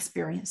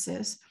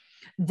experiences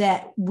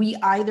that we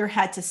either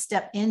had to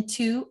step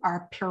into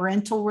our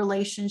parental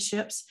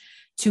relationships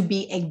to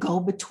be a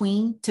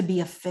go-between, to be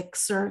a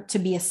fixer, to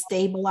be a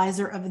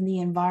stabilizer of the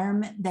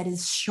environment that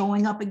is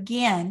showing up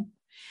again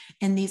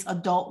in these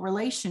adult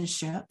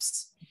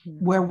relationships,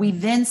 where we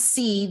then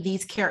see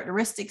these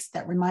characteristics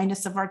that remind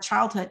us of our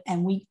childhood,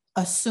 and we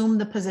assume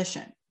the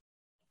position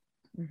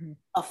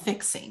of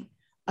fixing,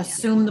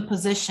 assume the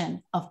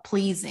position of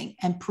pleasing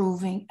and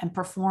proving and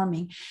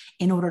performing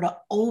in order to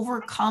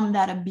overcome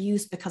that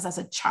abuse. Because as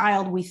a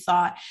child, we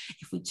thought,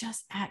 if we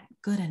just act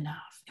good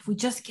enough, if we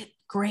just get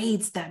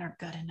grades that are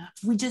good enough,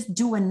 if we just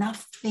do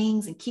enough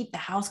things and keep the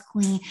house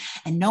clean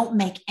and don't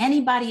make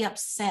anybody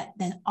upset,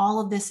 then all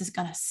of this is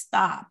going to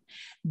stop.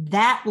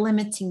 That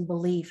limiting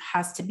belief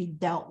has to be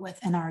dealt with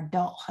in our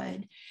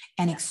adulthood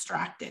and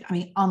extracted. I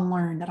mean,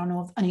 unlearned. I don't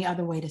know of any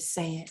other way to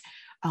say it.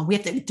 We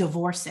have to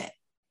divorce it.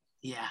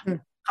 Yeah.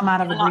 Come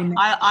out of agreement.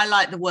 I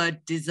like the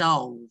word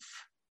dissolve,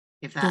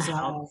 if that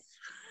helps.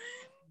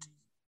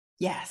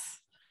 Yes.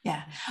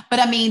 Yeah. But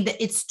I mean,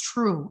 it's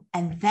true.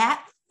 And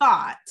that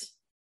thought,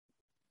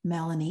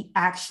 Melanie,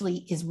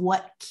 actually is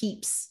what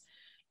keeps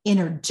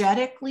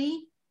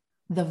energetically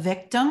the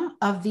victim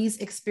of these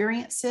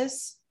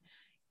experiences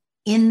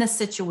in the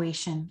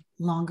situation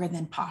longer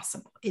than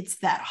possible. It's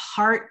that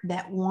heart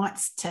that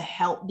wants to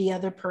help the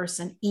other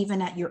person,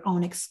 even at your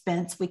own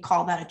expense. We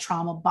call that a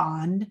trauma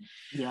bond.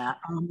 Yeah.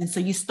 And so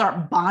you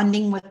start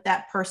bonding with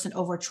that person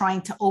over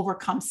trying to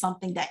overcome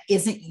something that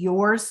isn't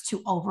yours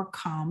to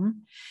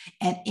overcome.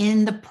 And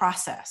in the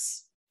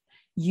process,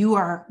 you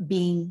are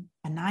being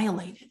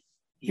annihilated.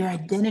 Your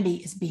identity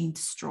is being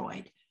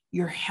destroyed.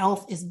 Your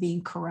health is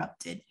being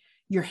corrupted.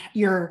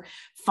 Your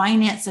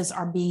finances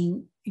are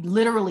being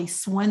literally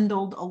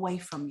swindled away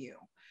from you.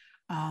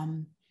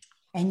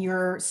 And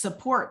your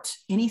support,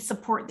 any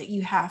support that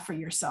you have for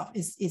yourself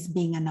is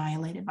being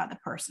annihilated by the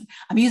person.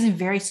 I'm using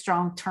very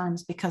strong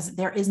terms because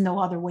there is no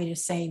other way to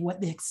say what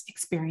the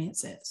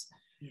experience is.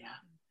 Yeah.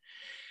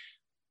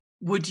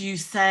 Would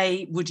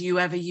you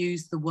ever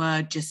use the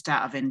word, just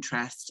out of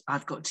interest?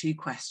 I've got 2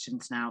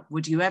 questions now.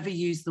 Would you ever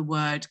use the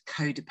word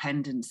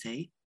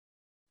codependency?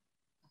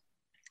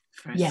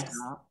 For a yes.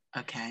 start?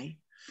 Okay.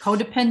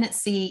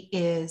 Codependency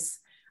is,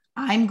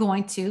 I'm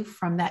going to,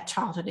 from that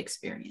childhood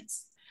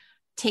experience,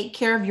 take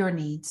care of your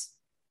needs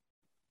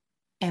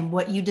and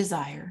what you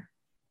desire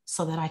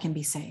so that I can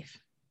be safe.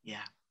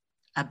 Yeah.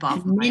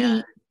 Above and my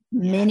own.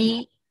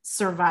 Many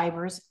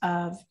survivors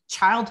of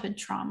childhood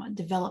trauma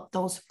develop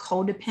those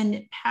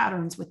codependent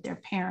patterns with their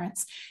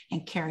parents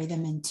and carry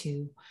them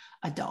into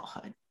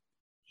adulthood.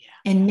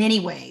 Yeah. In many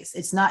ways,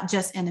 it's not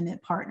just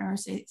intimate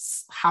partners.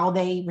 It's how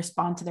they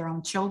respond to their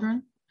own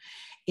children.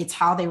 It's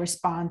how they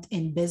respond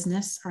in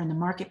business or in the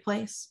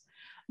marketplace.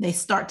 They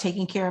start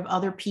taking care of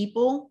other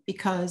people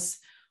because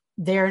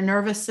their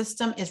nervous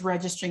system is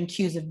registering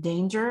cues of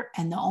danger.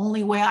 And the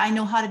only way I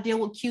know how to deal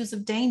with cues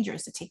of danger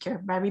is to take care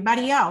of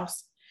everybody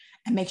else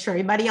and make sure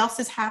everybody else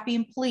is happy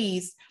and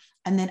pleased.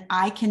 And then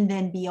I can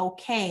then be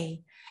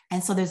okay.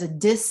 And so there's a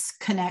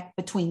disconnect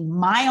between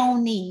my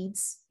own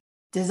needs,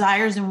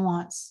 desires, and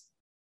wants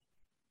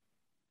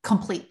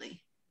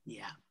completely.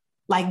 Yeah.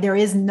 Like there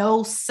is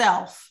no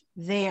self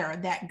there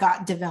that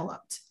got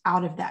developed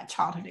out of that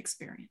childhood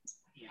experience.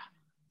 Yeah.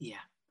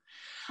 Yeah.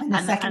 And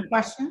the second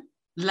question?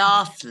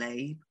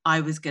 Lastly,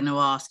 I was going to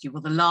ask you,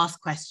 well, the last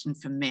question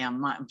from me,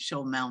 I'm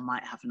sure Mel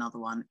might have another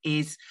one,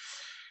 is,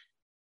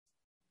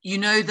 you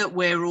know that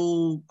we're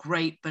all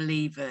great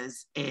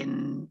believers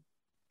in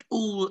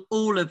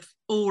all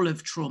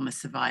of trauma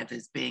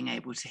survivors being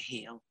able to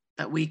heal,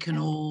 that we can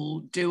all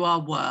do our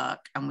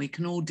work and we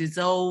can all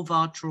dissolve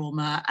our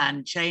trauma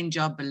and change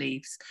our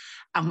beliefs,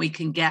 and we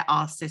can get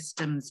our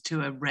systems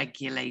to a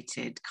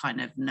regulated kind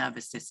of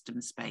nervous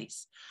system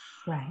space.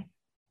 Right.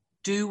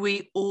 Do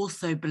we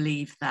also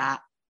believe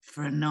that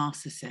for a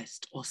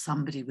narcissist or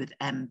somebody with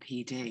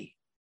MPD?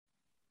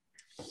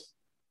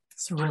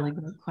 It's a really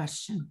good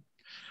question.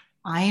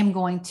 I am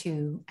going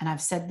to, and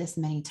I've said this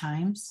many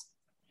times,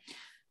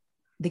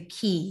 the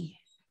key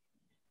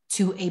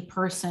to a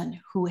person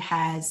who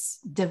has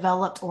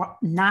developed or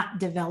not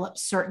developed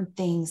certain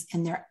things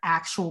in their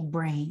actual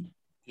brain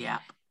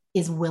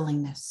is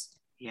willingness.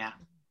 Yeah.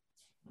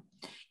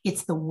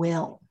 It's the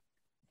will.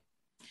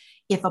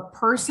 If a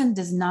person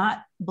does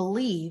not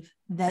believe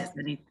that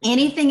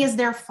anything is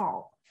their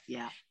fault,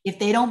 if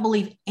they don't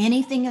believe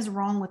anything is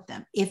wrong with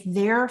them, if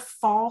their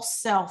false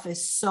self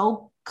is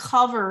so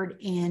covered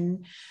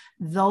in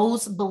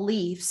those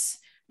beliefs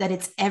that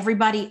it's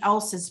everybody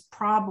else's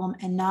problem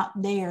and not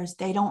theirs,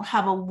 they don't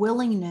have a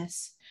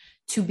willingness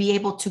to be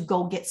able to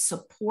go get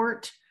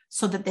support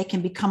so that they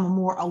can become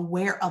more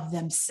aware of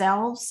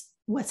themselves,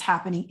 what's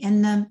happening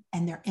in them,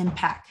 and their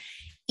impact.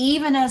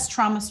 Even as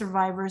trauma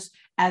survivors,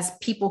 as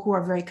people who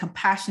are very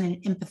compassionate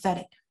and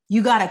empathetic,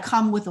 you got to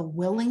come with a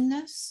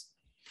willingness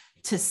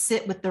to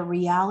sit with the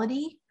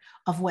reality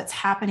of what's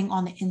happening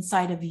on the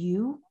inside of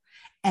you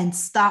and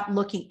stop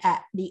looking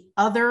at the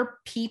other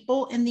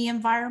people in the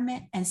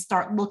environment and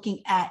start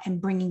looking at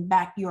and bringing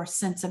back your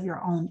sense of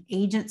your own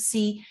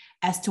agency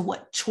as to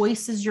what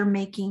choices you're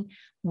making,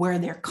 where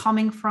they're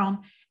coming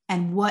from,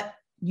 and what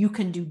you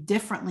can do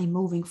differently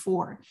moving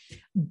forward.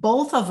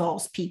 Both of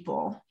those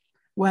people,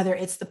 whether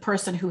it's the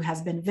person who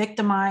has been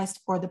victimized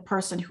or the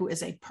person who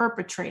is a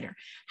perpetrator,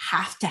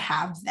 have to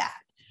have that.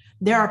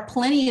 There are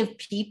plenty of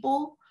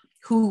people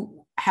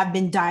who have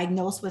been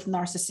diagnosed with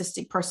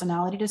narcissistic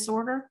personality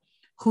disorder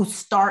who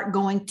start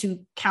going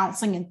to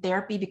counseling and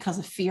therapy because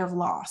of fear of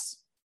loss.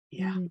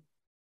 Yeah.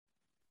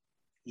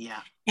 Yeah.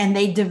 And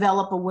they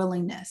develop a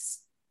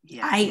willingness.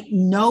 Yeah. I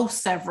know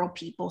several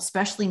people,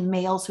 especially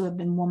males who have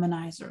been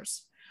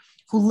womanizers,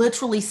 who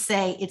literally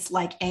say it's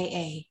like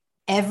AA.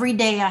 Every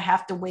day I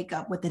have to wake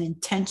up with an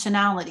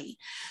intentionality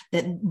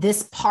that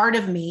this part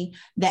of me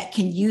that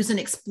can use and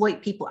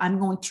exploit people, I'm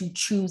going to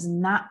choose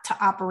not to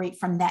operate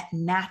from that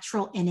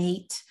natural,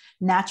 innate,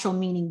 natural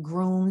meaning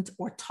groomed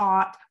or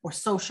taught or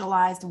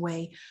socialized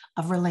way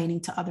of relating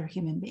to other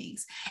human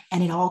beings.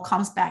 And it all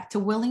comes back to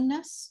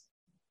willingness.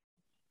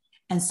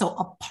 And so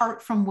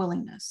apart from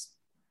willingness,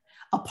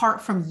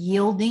 apart from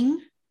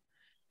yielding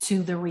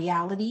to the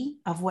reality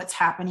of what's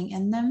happening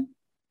in them,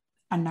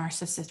 a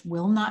narcissist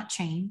will not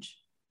change.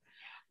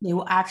 They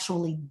will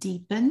actually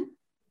deepen,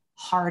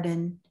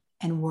 harden,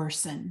 and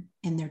worsen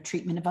in their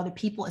treatment of other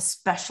people,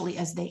 especially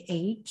as they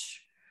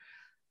age.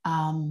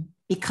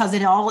 Because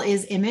it all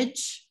is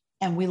image,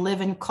 and we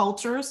live in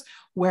cultures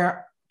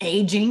where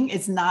aging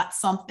is not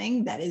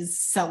something that is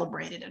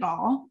celebrated at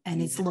all,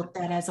 and it's looked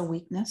at as a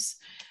weakness.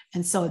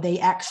 And so they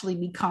actually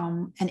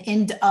become and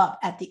end up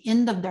at the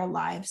end of their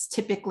lives,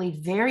 typically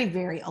very,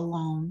 very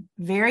alone,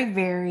 very,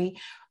 very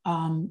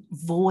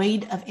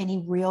void of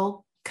any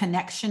real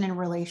connection and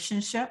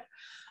relationship,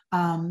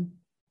 and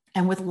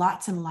with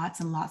lots and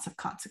lots and lots of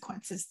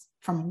consequences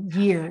from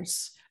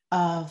years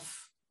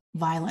of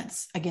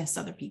violence against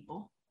other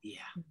people.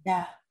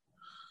 Yeah.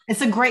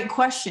 It's a great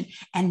question.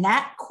 And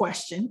that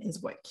question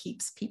is what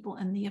keeps people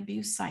in the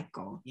abuse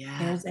cycle. Yeah.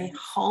 There's a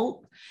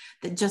hope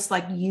that just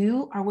like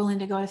you are willing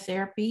to go to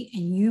therapy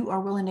and you are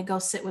willing to go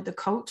sit with a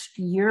coach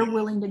and you're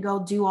willing to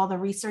go do all the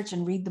research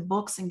and read the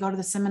books and go to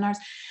the seminars,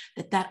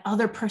 that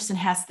other person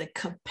has the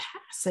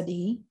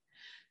capacity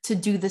to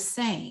do the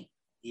same.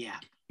 Yeah.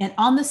 And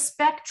on the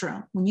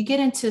spectrum, when you get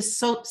into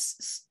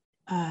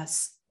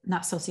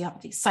not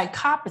sociopathy,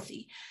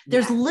 psychopathy.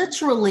 There's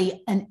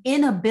literally an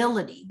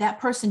inability. That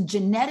person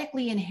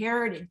genetically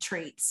inherited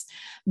traits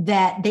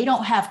that they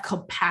don't have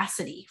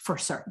capacity for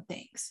certain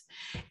things.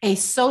 A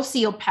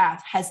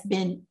sociopath has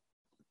been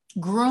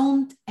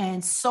groomed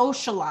and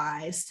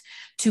socialized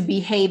to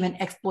behave in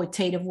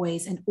exploitative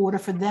ways in order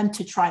for them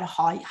to try to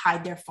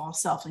hide their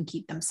false self and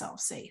keep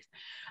themselves safe.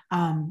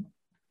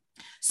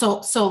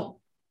 So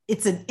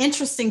it's an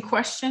interesting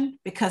question,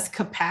 because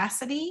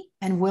capacity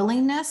and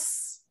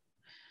willingness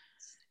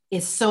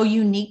is so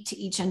unique to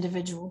each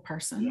individual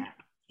person.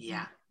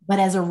 Yeah. But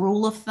as a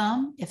rule of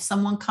thumb, if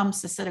someone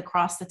comes to sit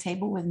across the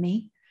table with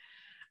me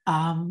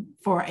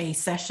for a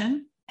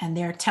session and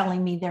they're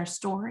telling me their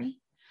story,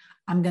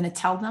 I'm going to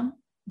tell them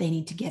they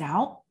need to get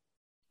out.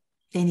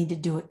 They need to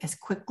do it as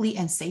quickly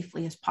and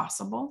safely as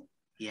possible.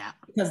 Yeah.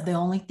 Because the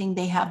only thing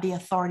they have the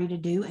authority to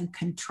do and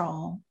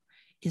control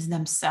is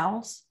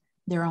themselves,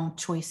 their own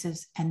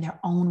choices, and their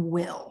own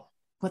will,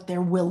 what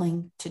they're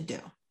willing to do.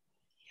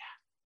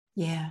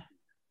 Yeah.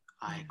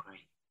 I agree.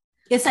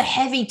 It's a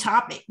heavy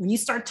topic. When you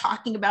start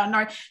talking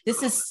about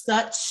this is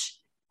such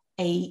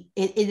it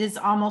is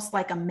almost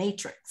like a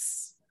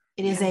matrix.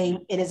 It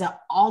is an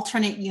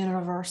alternate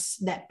universe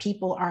that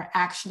people are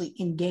actually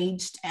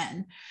engaged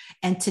in,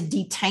 and to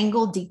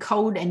detangle,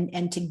 decode,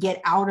 and to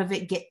get out of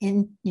it, get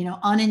in,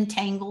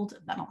 unentangled.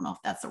 I don't know if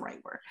that's the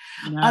right word.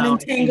 No,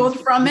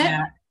 unentangled from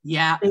it.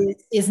 Yeah.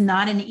 Is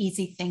not an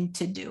easy thing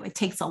to do. It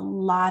takes a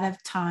lot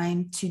of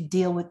time to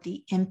deal with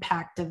the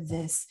impact of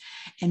this.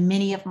 And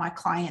many of my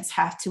clients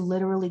have to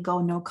literally go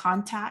no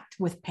contact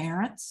with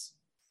parents,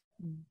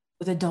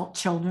 with adult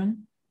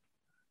children,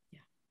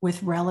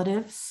 with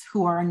relatives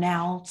who are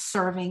now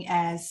serving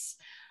as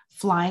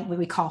what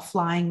we call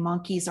flying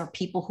monkeys, or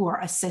people who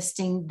are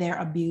assisting their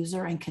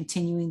abuser and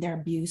continuing their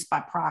abuse by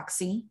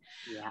proxy.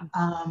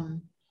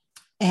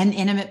 And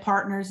intimate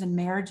partners and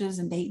marriages,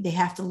 and they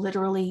have to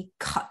literally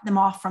cut them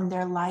off from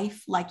their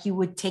life like you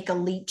would take a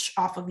leech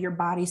off of your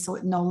body so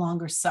it no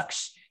longer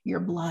sucks your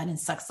blood and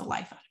sucks the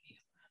life out of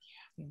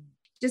you.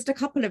 Just a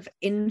couple of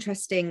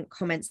interesting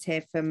comments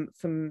here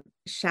from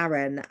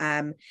Sharon.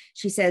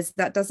 She says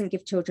that doesn't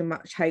give children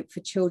much hope.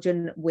 For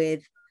children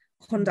with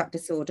conduct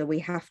disorder, we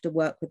have to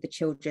work with the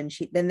children.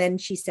 Then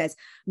she says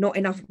not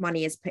enough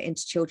money is put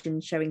into children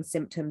showing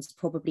symptoms,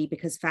 probably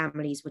because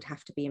families would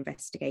have to be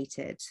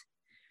investigated.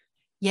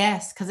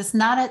 Yes, because it's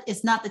not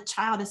the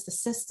child, it's the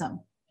system.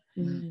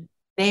 Mm.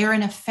 They are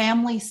in a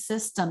family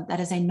system that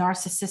is a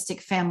narcissistic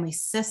family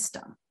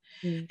system.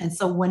 Mm. And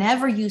so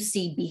whenever you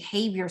see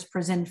behaviors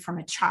presented from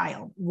a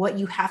child, what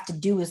you have to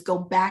do is go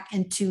back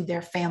into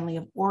their family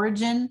of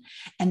origin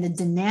and the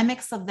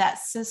dynamics of that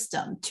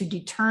system to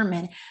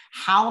determine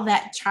how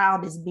that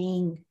child is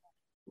being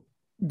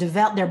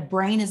developed, their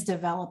brain is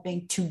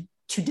developing to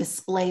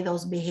display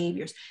those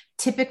behaviors.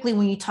 Typically,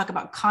 when you talk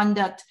about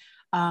conduct,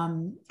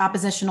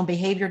 oppositional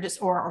behavior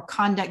disorder or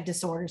conduct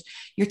disorders,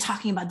 you're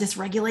talking about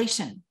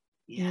dysregulation.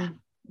 Yeah,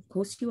 of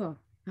course you are.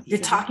 Absolutely.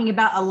 You're talking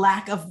about a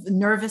lack of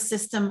nervous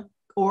system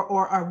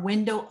or a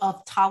window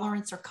of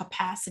tolerance or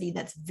capacity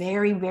that's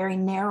very, very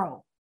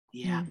narrow.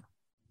 Yeah.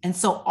 And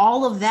so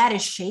all of that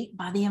is shaped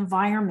by the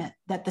environment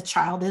that the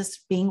child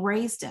is being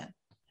raised in.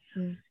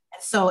 Mm.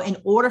 So in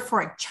order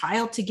for a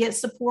child to get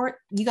support,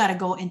 you got to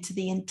go into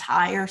the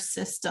entire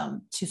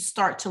system to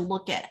start to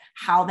look at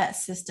how that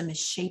system is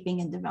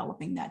shaping and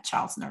developing that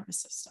child's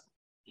nervous system.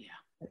 Yeah.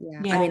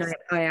 Yes. I mean,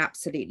 I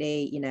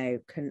absolutely,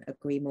 can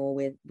agree more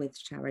with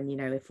Sharon.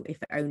 If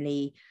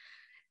only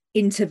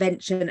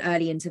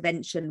early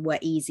intervention were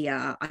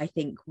easier, I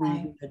think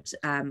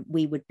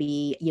we would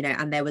be,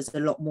 and there was a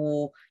lot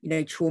more,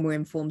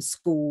 trauma-informed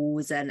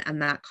schools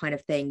and that kind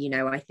of thing.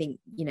 I think,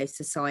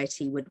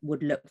 society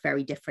would look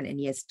very different in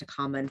years to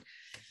come. And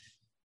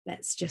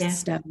let's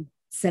just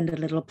send a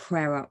little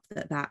prayer up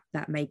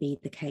that may be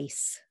the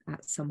case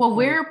at some point. Well,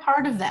 we're a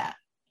part of that.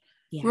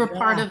 Yeah. We're a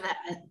part of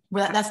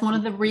that. That's one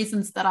of the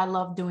reasons that I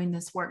love doing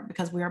this work,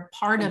 because we're a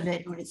part of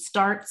it. It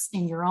starts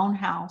in your own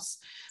house,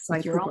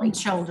 with your own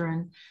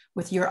children,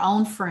 with your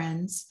own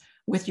friends,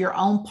 with your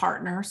own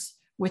partners,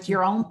 with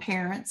your own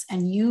parents,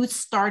 and you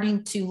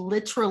starting to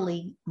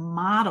literally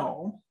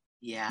model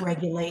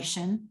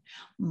regulation,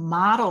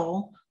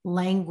 model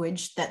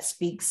language that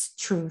speaks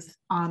truth,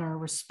 honor,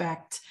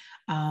 respect,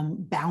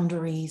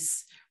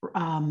 boundaries,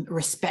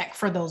 respect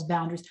for those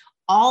boundaries.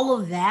 All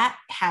of that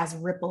has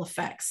ripple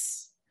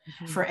effects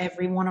for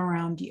everyone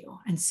around you.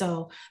 And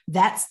so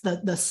that's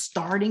the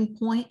starting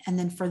point. And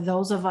then for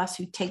those of us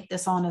who take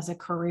this on as a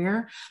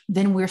career,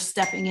 then we're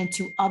stepping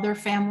into other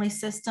family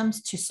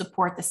systems to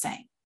support the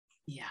same.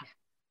 Yeah,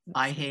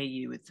 I hear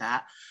you with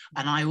that.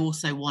 And I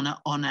also want to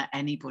honor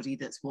anybody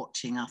that's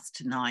watching us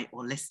tonight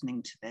or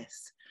listening to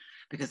this,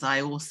 because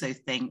I also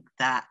think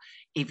that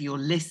if you're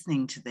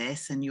listening to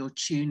this and you're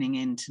tuning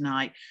in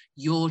tonight,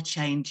 you're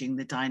changing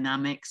the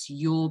dynamics,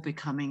 you're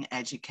becoming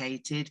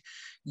educated,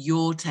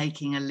 you're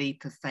taking a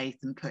leap of faith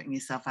and putting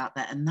yourself out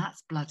there. And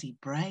that's bloody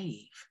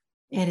brave.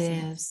 It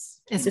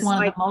is. It's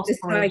one of the most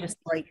courageous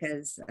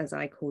breakers, as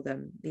I call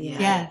them.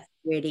 Yes.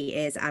 It really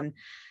is. And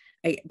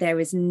there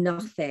is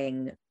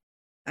nothing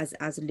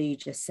as Lou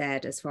just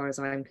said, as far as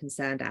I'm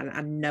concerned,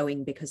 and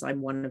knowing, because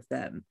I'm one of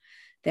them,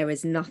 there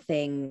is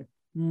nothing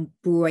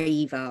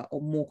braver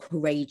or more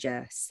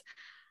courageous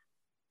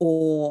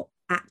or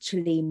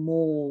actually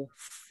more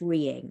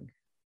freeing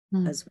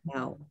as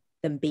well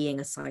than being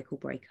a cycle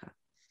breaker.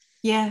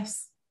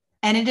 Yes.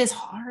 And it is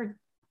hard,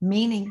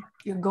 meaning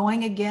you're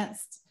going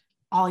against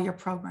all your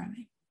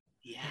programming.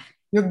 Yeah.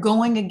 You're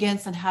going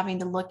against and having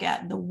to look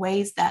at the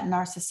ways that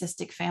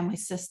narcissistic family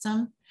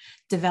system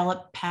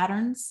develop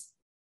patterns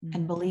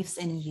and beliefs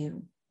in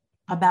you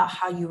about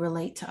how you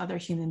relate to other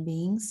human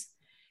beings,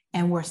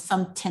 and where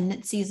some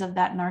tendencies of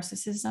that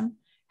narcissism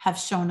have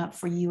shown up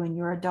for you in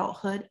your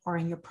adulthood or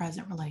in your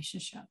present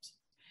relationships.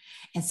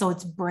 And so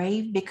it's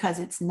brave because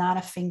it's not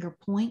a finger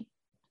point.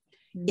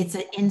 It's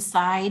an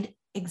inside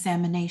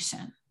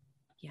examination.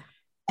 Yeah.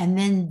 And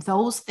then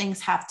those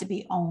things have to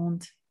be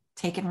owned,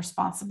 taken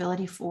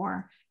responsibility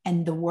for,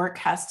 and the work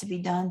has to be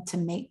done to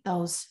make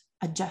those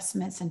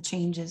adjustments and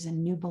changes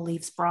and new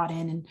beliefs brought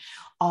in and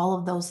all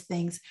of those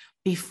things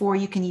before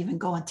you can even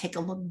go and take a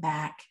look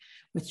back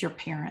with your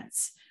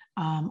parents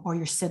or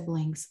your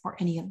siblings or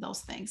any of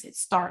those things. It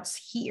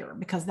starts here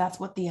because that's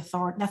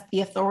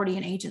the authority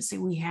and agency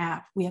we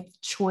have. We have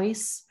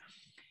choice,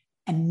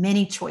 and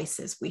many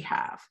choices we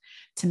have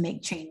to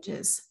make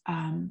changes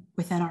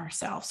within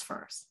ourselves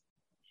first.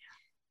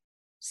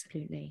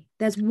 Absolutely.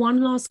 There's one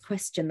last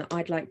question that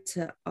I'd like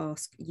to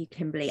ask you,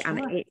 Kimberly. Sure.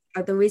 And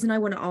the reason I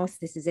want to ask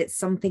this is it's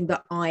something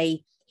that I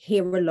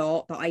hear a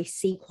lot, that I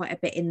see quite a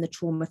bit in the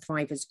Trauma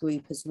Thrivers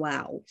group as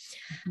well.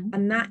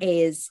 And that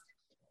is,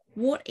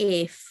 what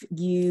if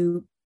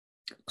you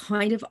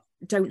kind of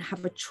don't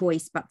have a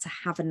choice but to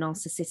have a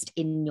narcissist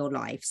in your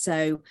life?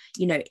 So,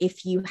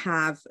 if you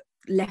have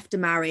left a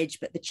marriage,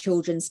 but the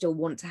children still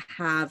want to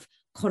have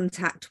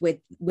contact with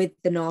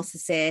the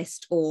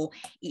narcissist, or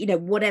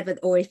whatever,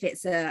 or if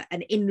it's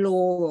an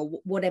in-law or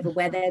whatever,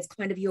 where there's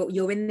kind of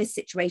you're in this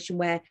situation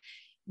where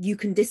you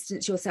can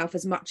distance yourself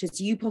as much as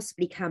you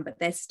possibly can, but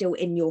they're still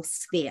in your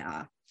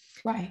sphere.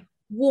 Right.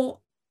 What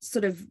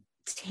sort of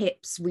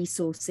tips,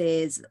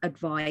 resources,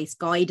 advice,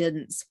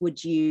 guidance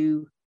would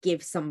you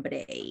give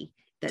somebody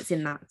that's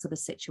in that sort of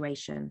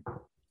situation?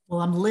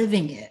 Well, I'm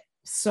living it,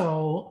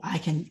 so I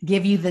can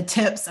give you the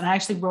tips. And I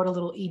actually wrote a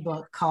little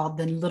ebook called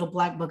The Little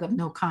Black Book of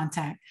No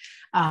Contact.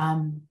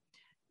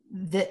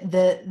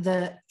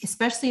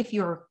 Especially if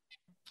you're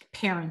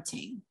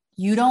parenting,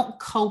 you don't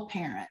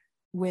co-parent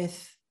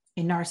with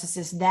a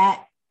narcissist.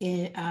 That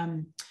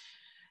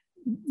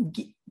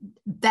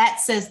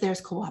says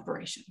there's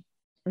cooperation.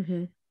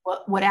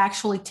 What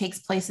actually takes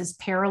place is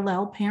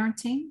parallel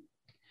parenting,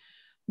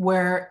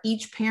 where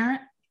each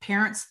parent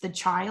parents the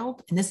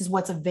child, and this is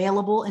what's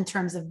available in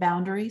terms of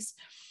boundaries,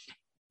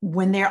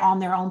 when they're on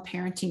their own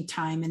parenting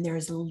time, and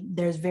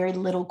there's very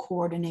little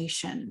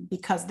coordination,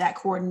 because that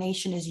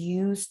coordination is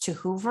used to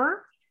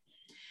hoover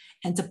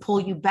and to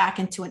pull you back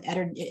into an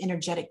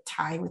energetic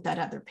tie with that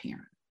other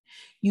parent.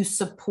 You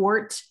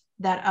support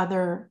that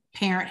other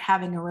parent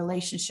having a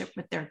relationship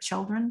with their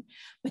children,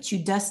 but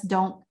you just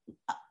don't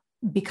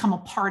become a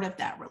part of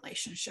that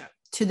relationship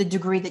to the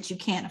degree that you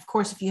can. Of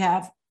course, if you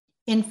have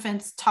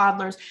infants,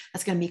 toddlers,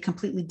 that's going to be a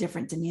completely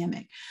different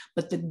dynamic.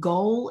 But the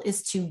goal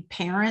is to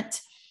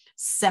parent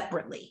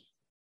separately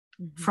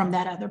from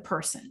that other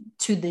person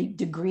to the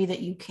degree that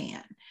you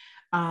can.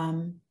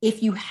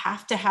 If you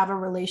have to have a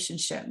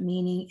relationship,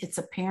 meaning it's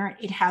a parent,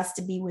 it has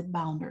to be with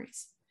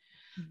boundaries.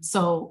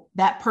 So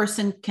that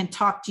person can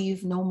talk to you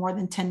no more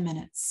than 10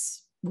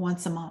 minutes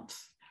once a month.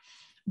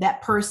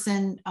 That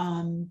person,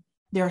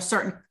 there are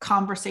certain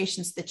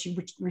conversations that you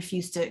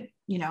refuse to,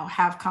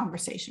 have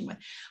conversation with.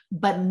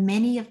 But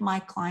many of my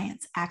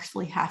clients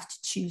actually have to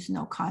choose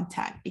no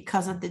contact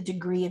because of the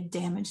degree of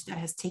damage that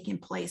has taken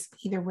place,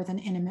 either with an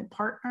intimate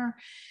partner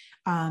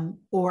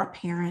or a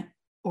parent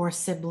or a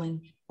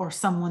sibling or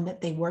someone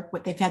that they work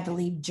with. They've had to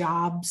leave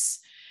jobs.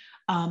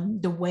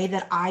 The way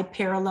that I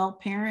parallel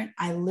parent,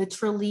 I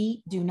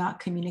literally do not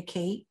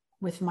communicate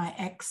with my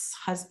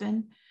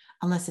ex-husband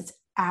unless it's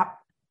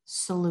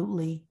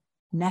absolutely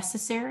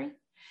necessary.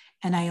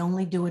 And I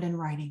only do it in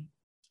writing.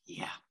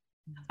 Yeah.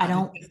 I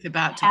don't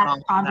have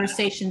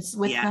conversations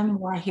with them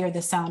where I hear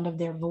the sound of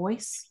their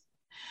voice.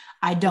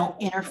 I don't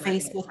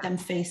interface with them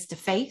face to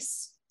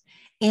face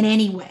in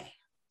any way.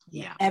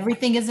 Yeah.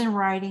 Everything is in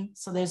writing.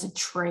 So there's a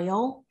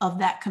trail of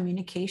that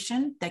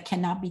communication that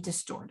cannot be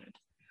distorted.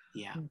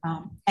 Yeah.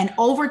 And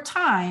over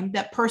time,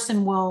 that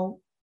person will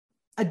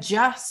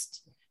adjust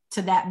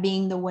to that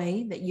being the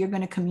way that you're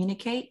going to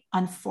communicate.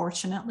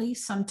 Unfortunately,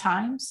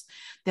 sometimes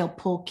they'll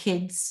pull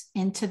kids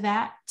into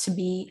that to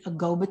be a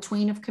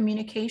go-between of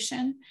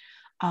communication,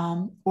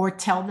 or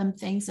tell them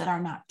things that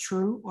are not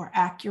true or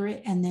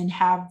accurate, and then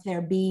have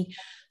there be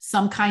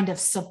some kind of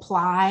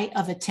supply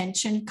of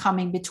attention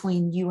coming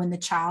between you and the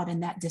child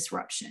and that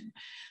disruption.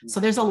 So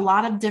there's a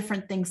lot of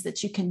different things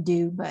that you can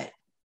do, but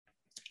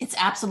it's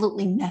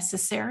absolutely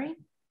necessary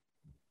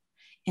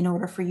in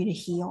order for you to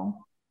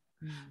heal,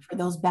 for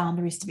those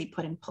boundaries to be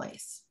put in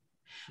place.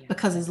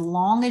 Because as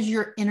long as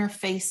you're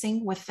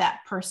interfacing with that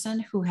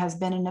person who has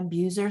been an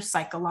abuser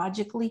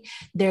psychologically,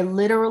 they're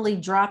literally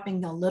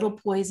dropping the little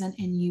poison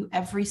in you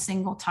every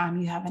single time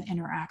you have an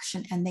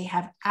interaction. And they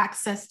have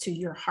access to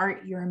your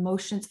heart, your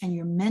emotions, and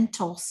your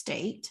mental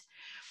state,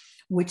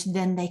 which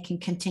then they can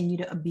continue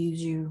to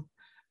abuse you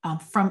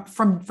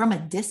from a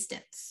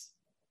distance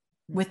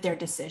with their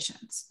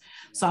decisions.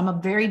 So I'm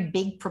a very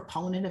big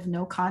proponent of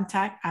no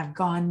contact. I've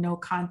gone no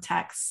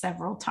contact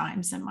several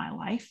times in my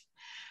life.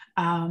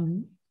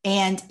 And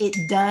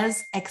it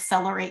does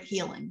accelerate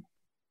healing.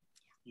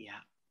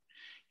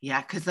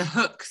 Yeah, because the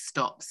hook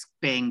stops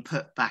being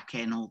put back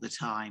in all the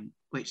time,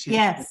 which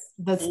is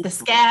the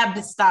scab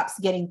that stops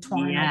getting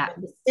torn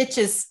open, the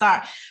stitches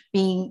start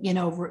being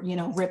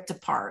ripped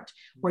apart,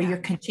 where you're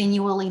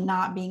continually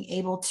not being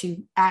able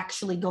to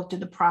actually go through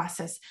the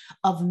process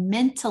of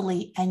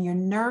mentally and your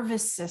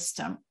nervous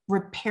system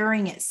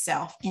repairing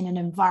itself in an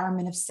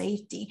environment of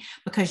safety,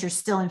 because you're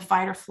still in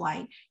fight or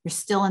flight. You're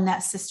still in that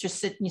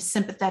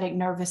sympathetic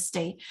nervous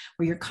state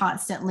where you're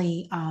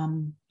constantly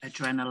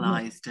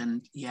adrenalized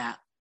and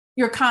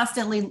you're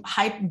constantly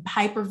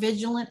hyper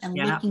vigilant and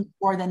looking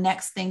for the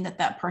next thing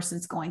that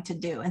person's going to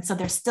do. And so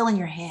they're still in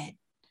your head.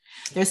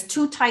 There's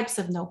two types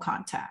of no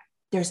contact.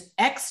 There's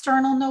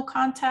external no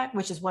contact,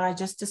 which is what I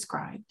just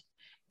described.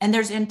 And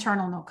there's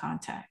internal no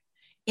contact.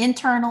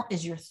 Internal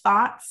is your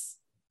thoughts,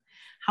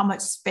 how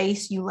much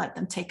space you let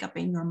them take up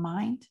in your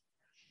mind,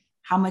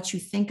 how much you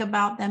think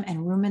about them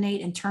and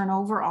ruminate and turn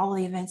over all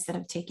the events that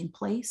have taken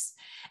place.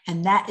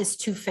 And that is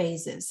two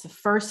phases. The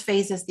first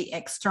phase is the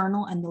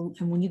external, and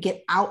when you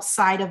get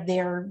outside of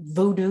their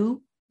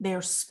voodoo,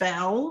 their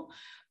spell,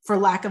 for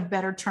lack of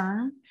better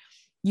term,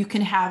 you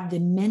can have the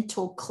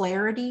mental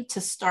clarity to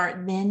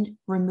start then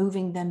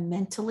removing them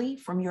mentally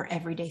from your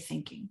everyday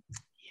thinking.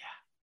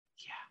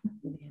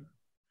 Yeah.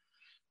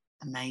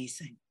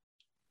 Amazing.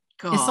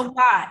 God.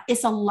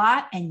 It's a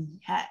lot,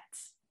 and yet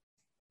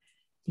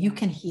you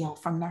can heal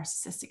from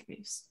narcissistic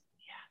abuse.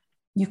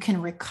 You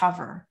can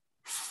recover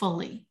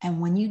fully. And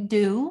when you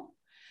do,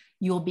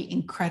 you'll be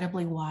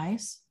incredibly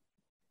wise.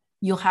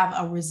 You'll have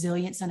a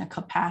resilience and a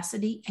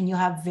capacity, and you'll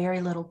have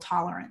very little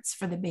tolerance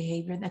for the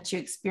behavior that you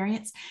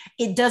experience.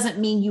 It doesn't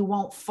mean you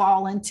won't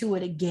fall into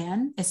it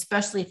again,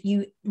 especially if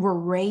you were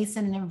raised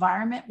in an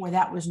environment where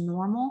that was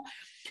normal.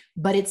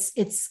 But it's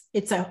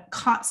a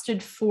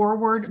constant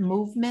forward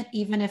movement,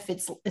 even if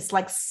it's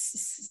like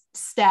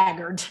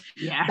staggered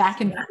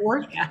back and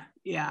forth.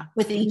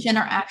 With each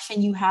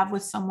interaction you have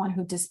with someone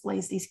who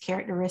displays these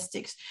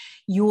characteristics,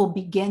 you will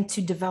begin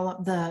to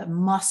develop the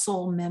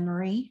muscle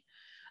memory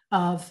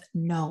of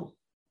no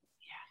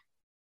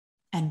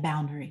and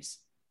boundaries.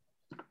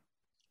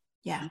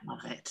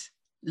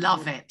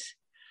 Love it.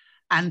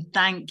 And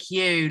thank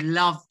you.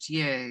 Loved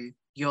you.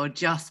 You're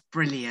just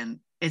brilliant,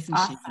 isn't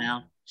she,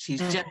 Mel?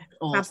 She's just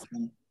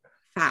awesome.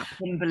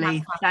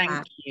 Kimberly,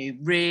 thank you.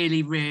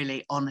 Really,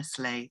 really,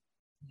 honestly.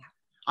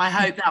 I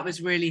hope that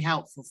was really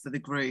helpful for the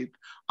group.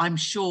 I'm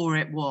sure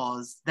it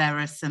was. There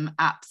are some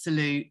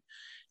absolute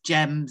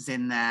gems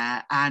in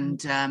there.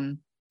 And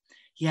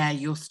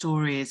your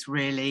story is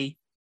really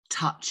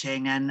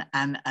touching, and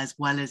as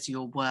well as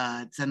your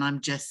words. And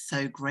I'm just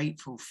so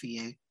grateful for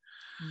you.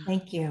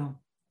 Thank you.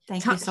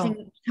 Thank you so much.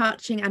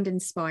 Touching and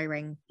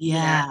inspiring.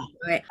 I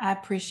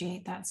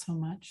appreciate that so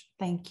much.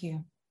 Thank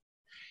you.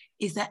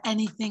 Is there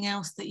anything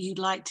else that you'd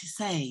like to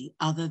say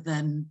other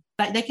than...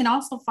 They can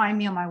also find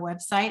me on my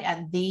website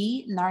at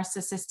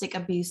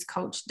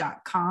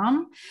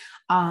thenarcissisticabusecoach.com.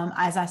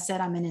 As I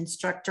said, I'm an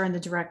instructor and the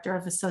director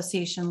of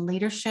association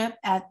leadership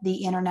at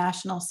the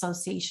International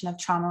Association of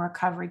Trauma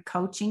Recovery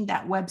Coaching.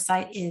 That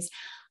website is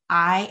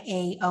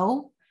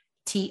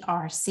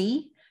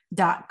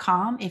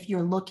IAOTRC.com. If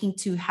you're looking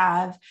to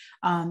have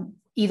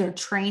either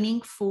training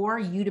for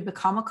you to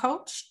become a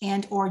coach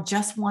and or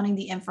just wanting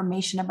the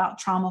information about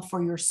trauma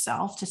for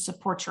yourself to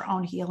support your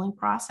own healing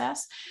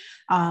process,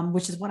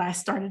 which is what I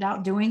started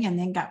out doing and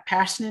then got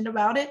passionate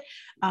about it.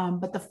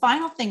 But the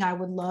final thing I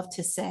would love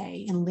to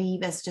say and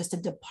leave as just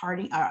a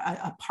parting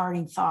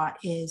thought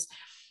is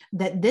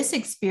that this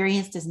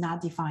experience does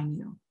not define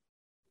you.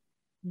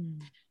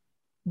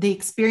 The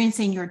experience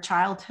in your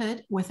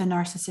childhood with a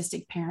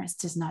narcissistic parent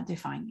does not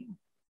define you.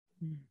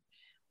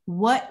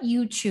 What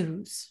you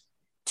choose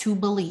to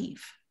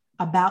believe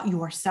about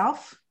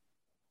yourself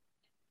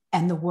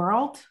and the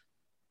world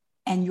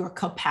and your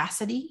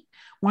capacity.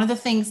 One of the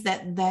things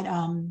that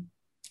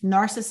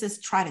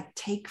narcissists try to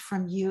take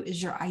from you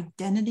is your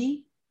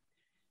identity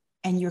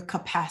and your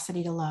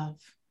capacity to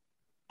love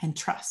and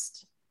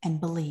trust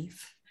and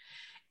believe.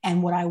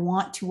 And what I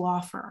want to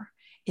offer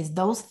is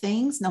those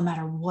things, no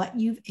matter what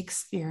you've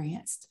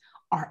experienced,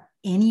 are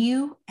in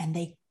you, and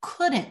they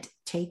couldn't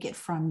take it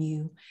from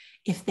you.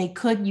 If they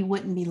could, you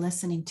wouldn't be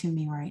listening to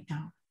me right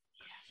now.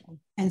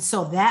 And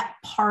so that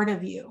part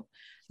of you,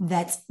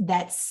 that's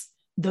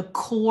the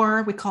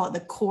core, we call it the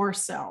core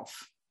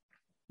self,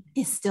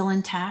 is still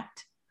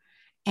intact.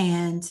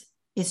 And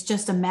it's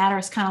just a matter,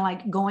 it's kind of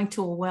like going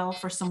to a well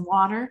for some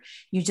water.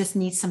 You just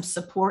need some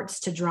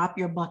supports to drop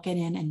your bucket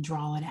in and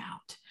draw it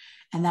out.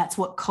 And that's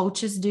what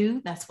coaches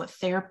do. That's what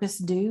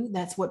therapists do.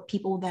 That's what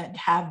people that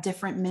have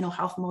different mental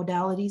health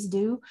modalities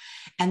do.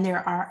 And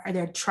there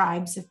are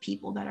tribes of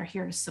people that are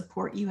here to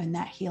support you in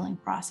that healing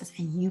process.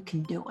 And you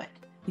can do it.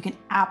 You can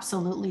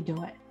absolutely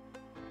do it.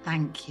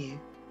 Thank you.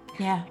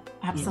 Yeah,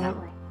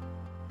 absolutely.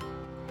 Yeah.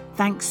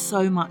 Thanks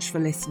so much for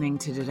listening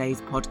to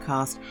today's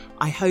podcast.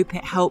 I hope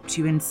it helped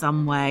you in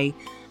some way,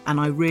 and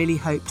I really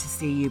hope to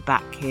see you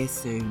back here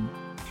soon.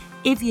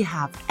 If you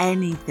have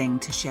anything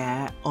to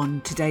share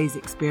on today's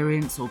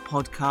experience or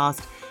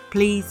podcast,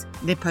 please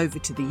nip over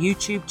to the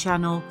YouTube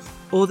channel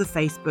or the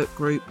Facebook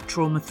group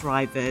Trauma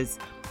Thrivers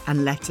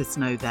and let us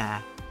know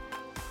there.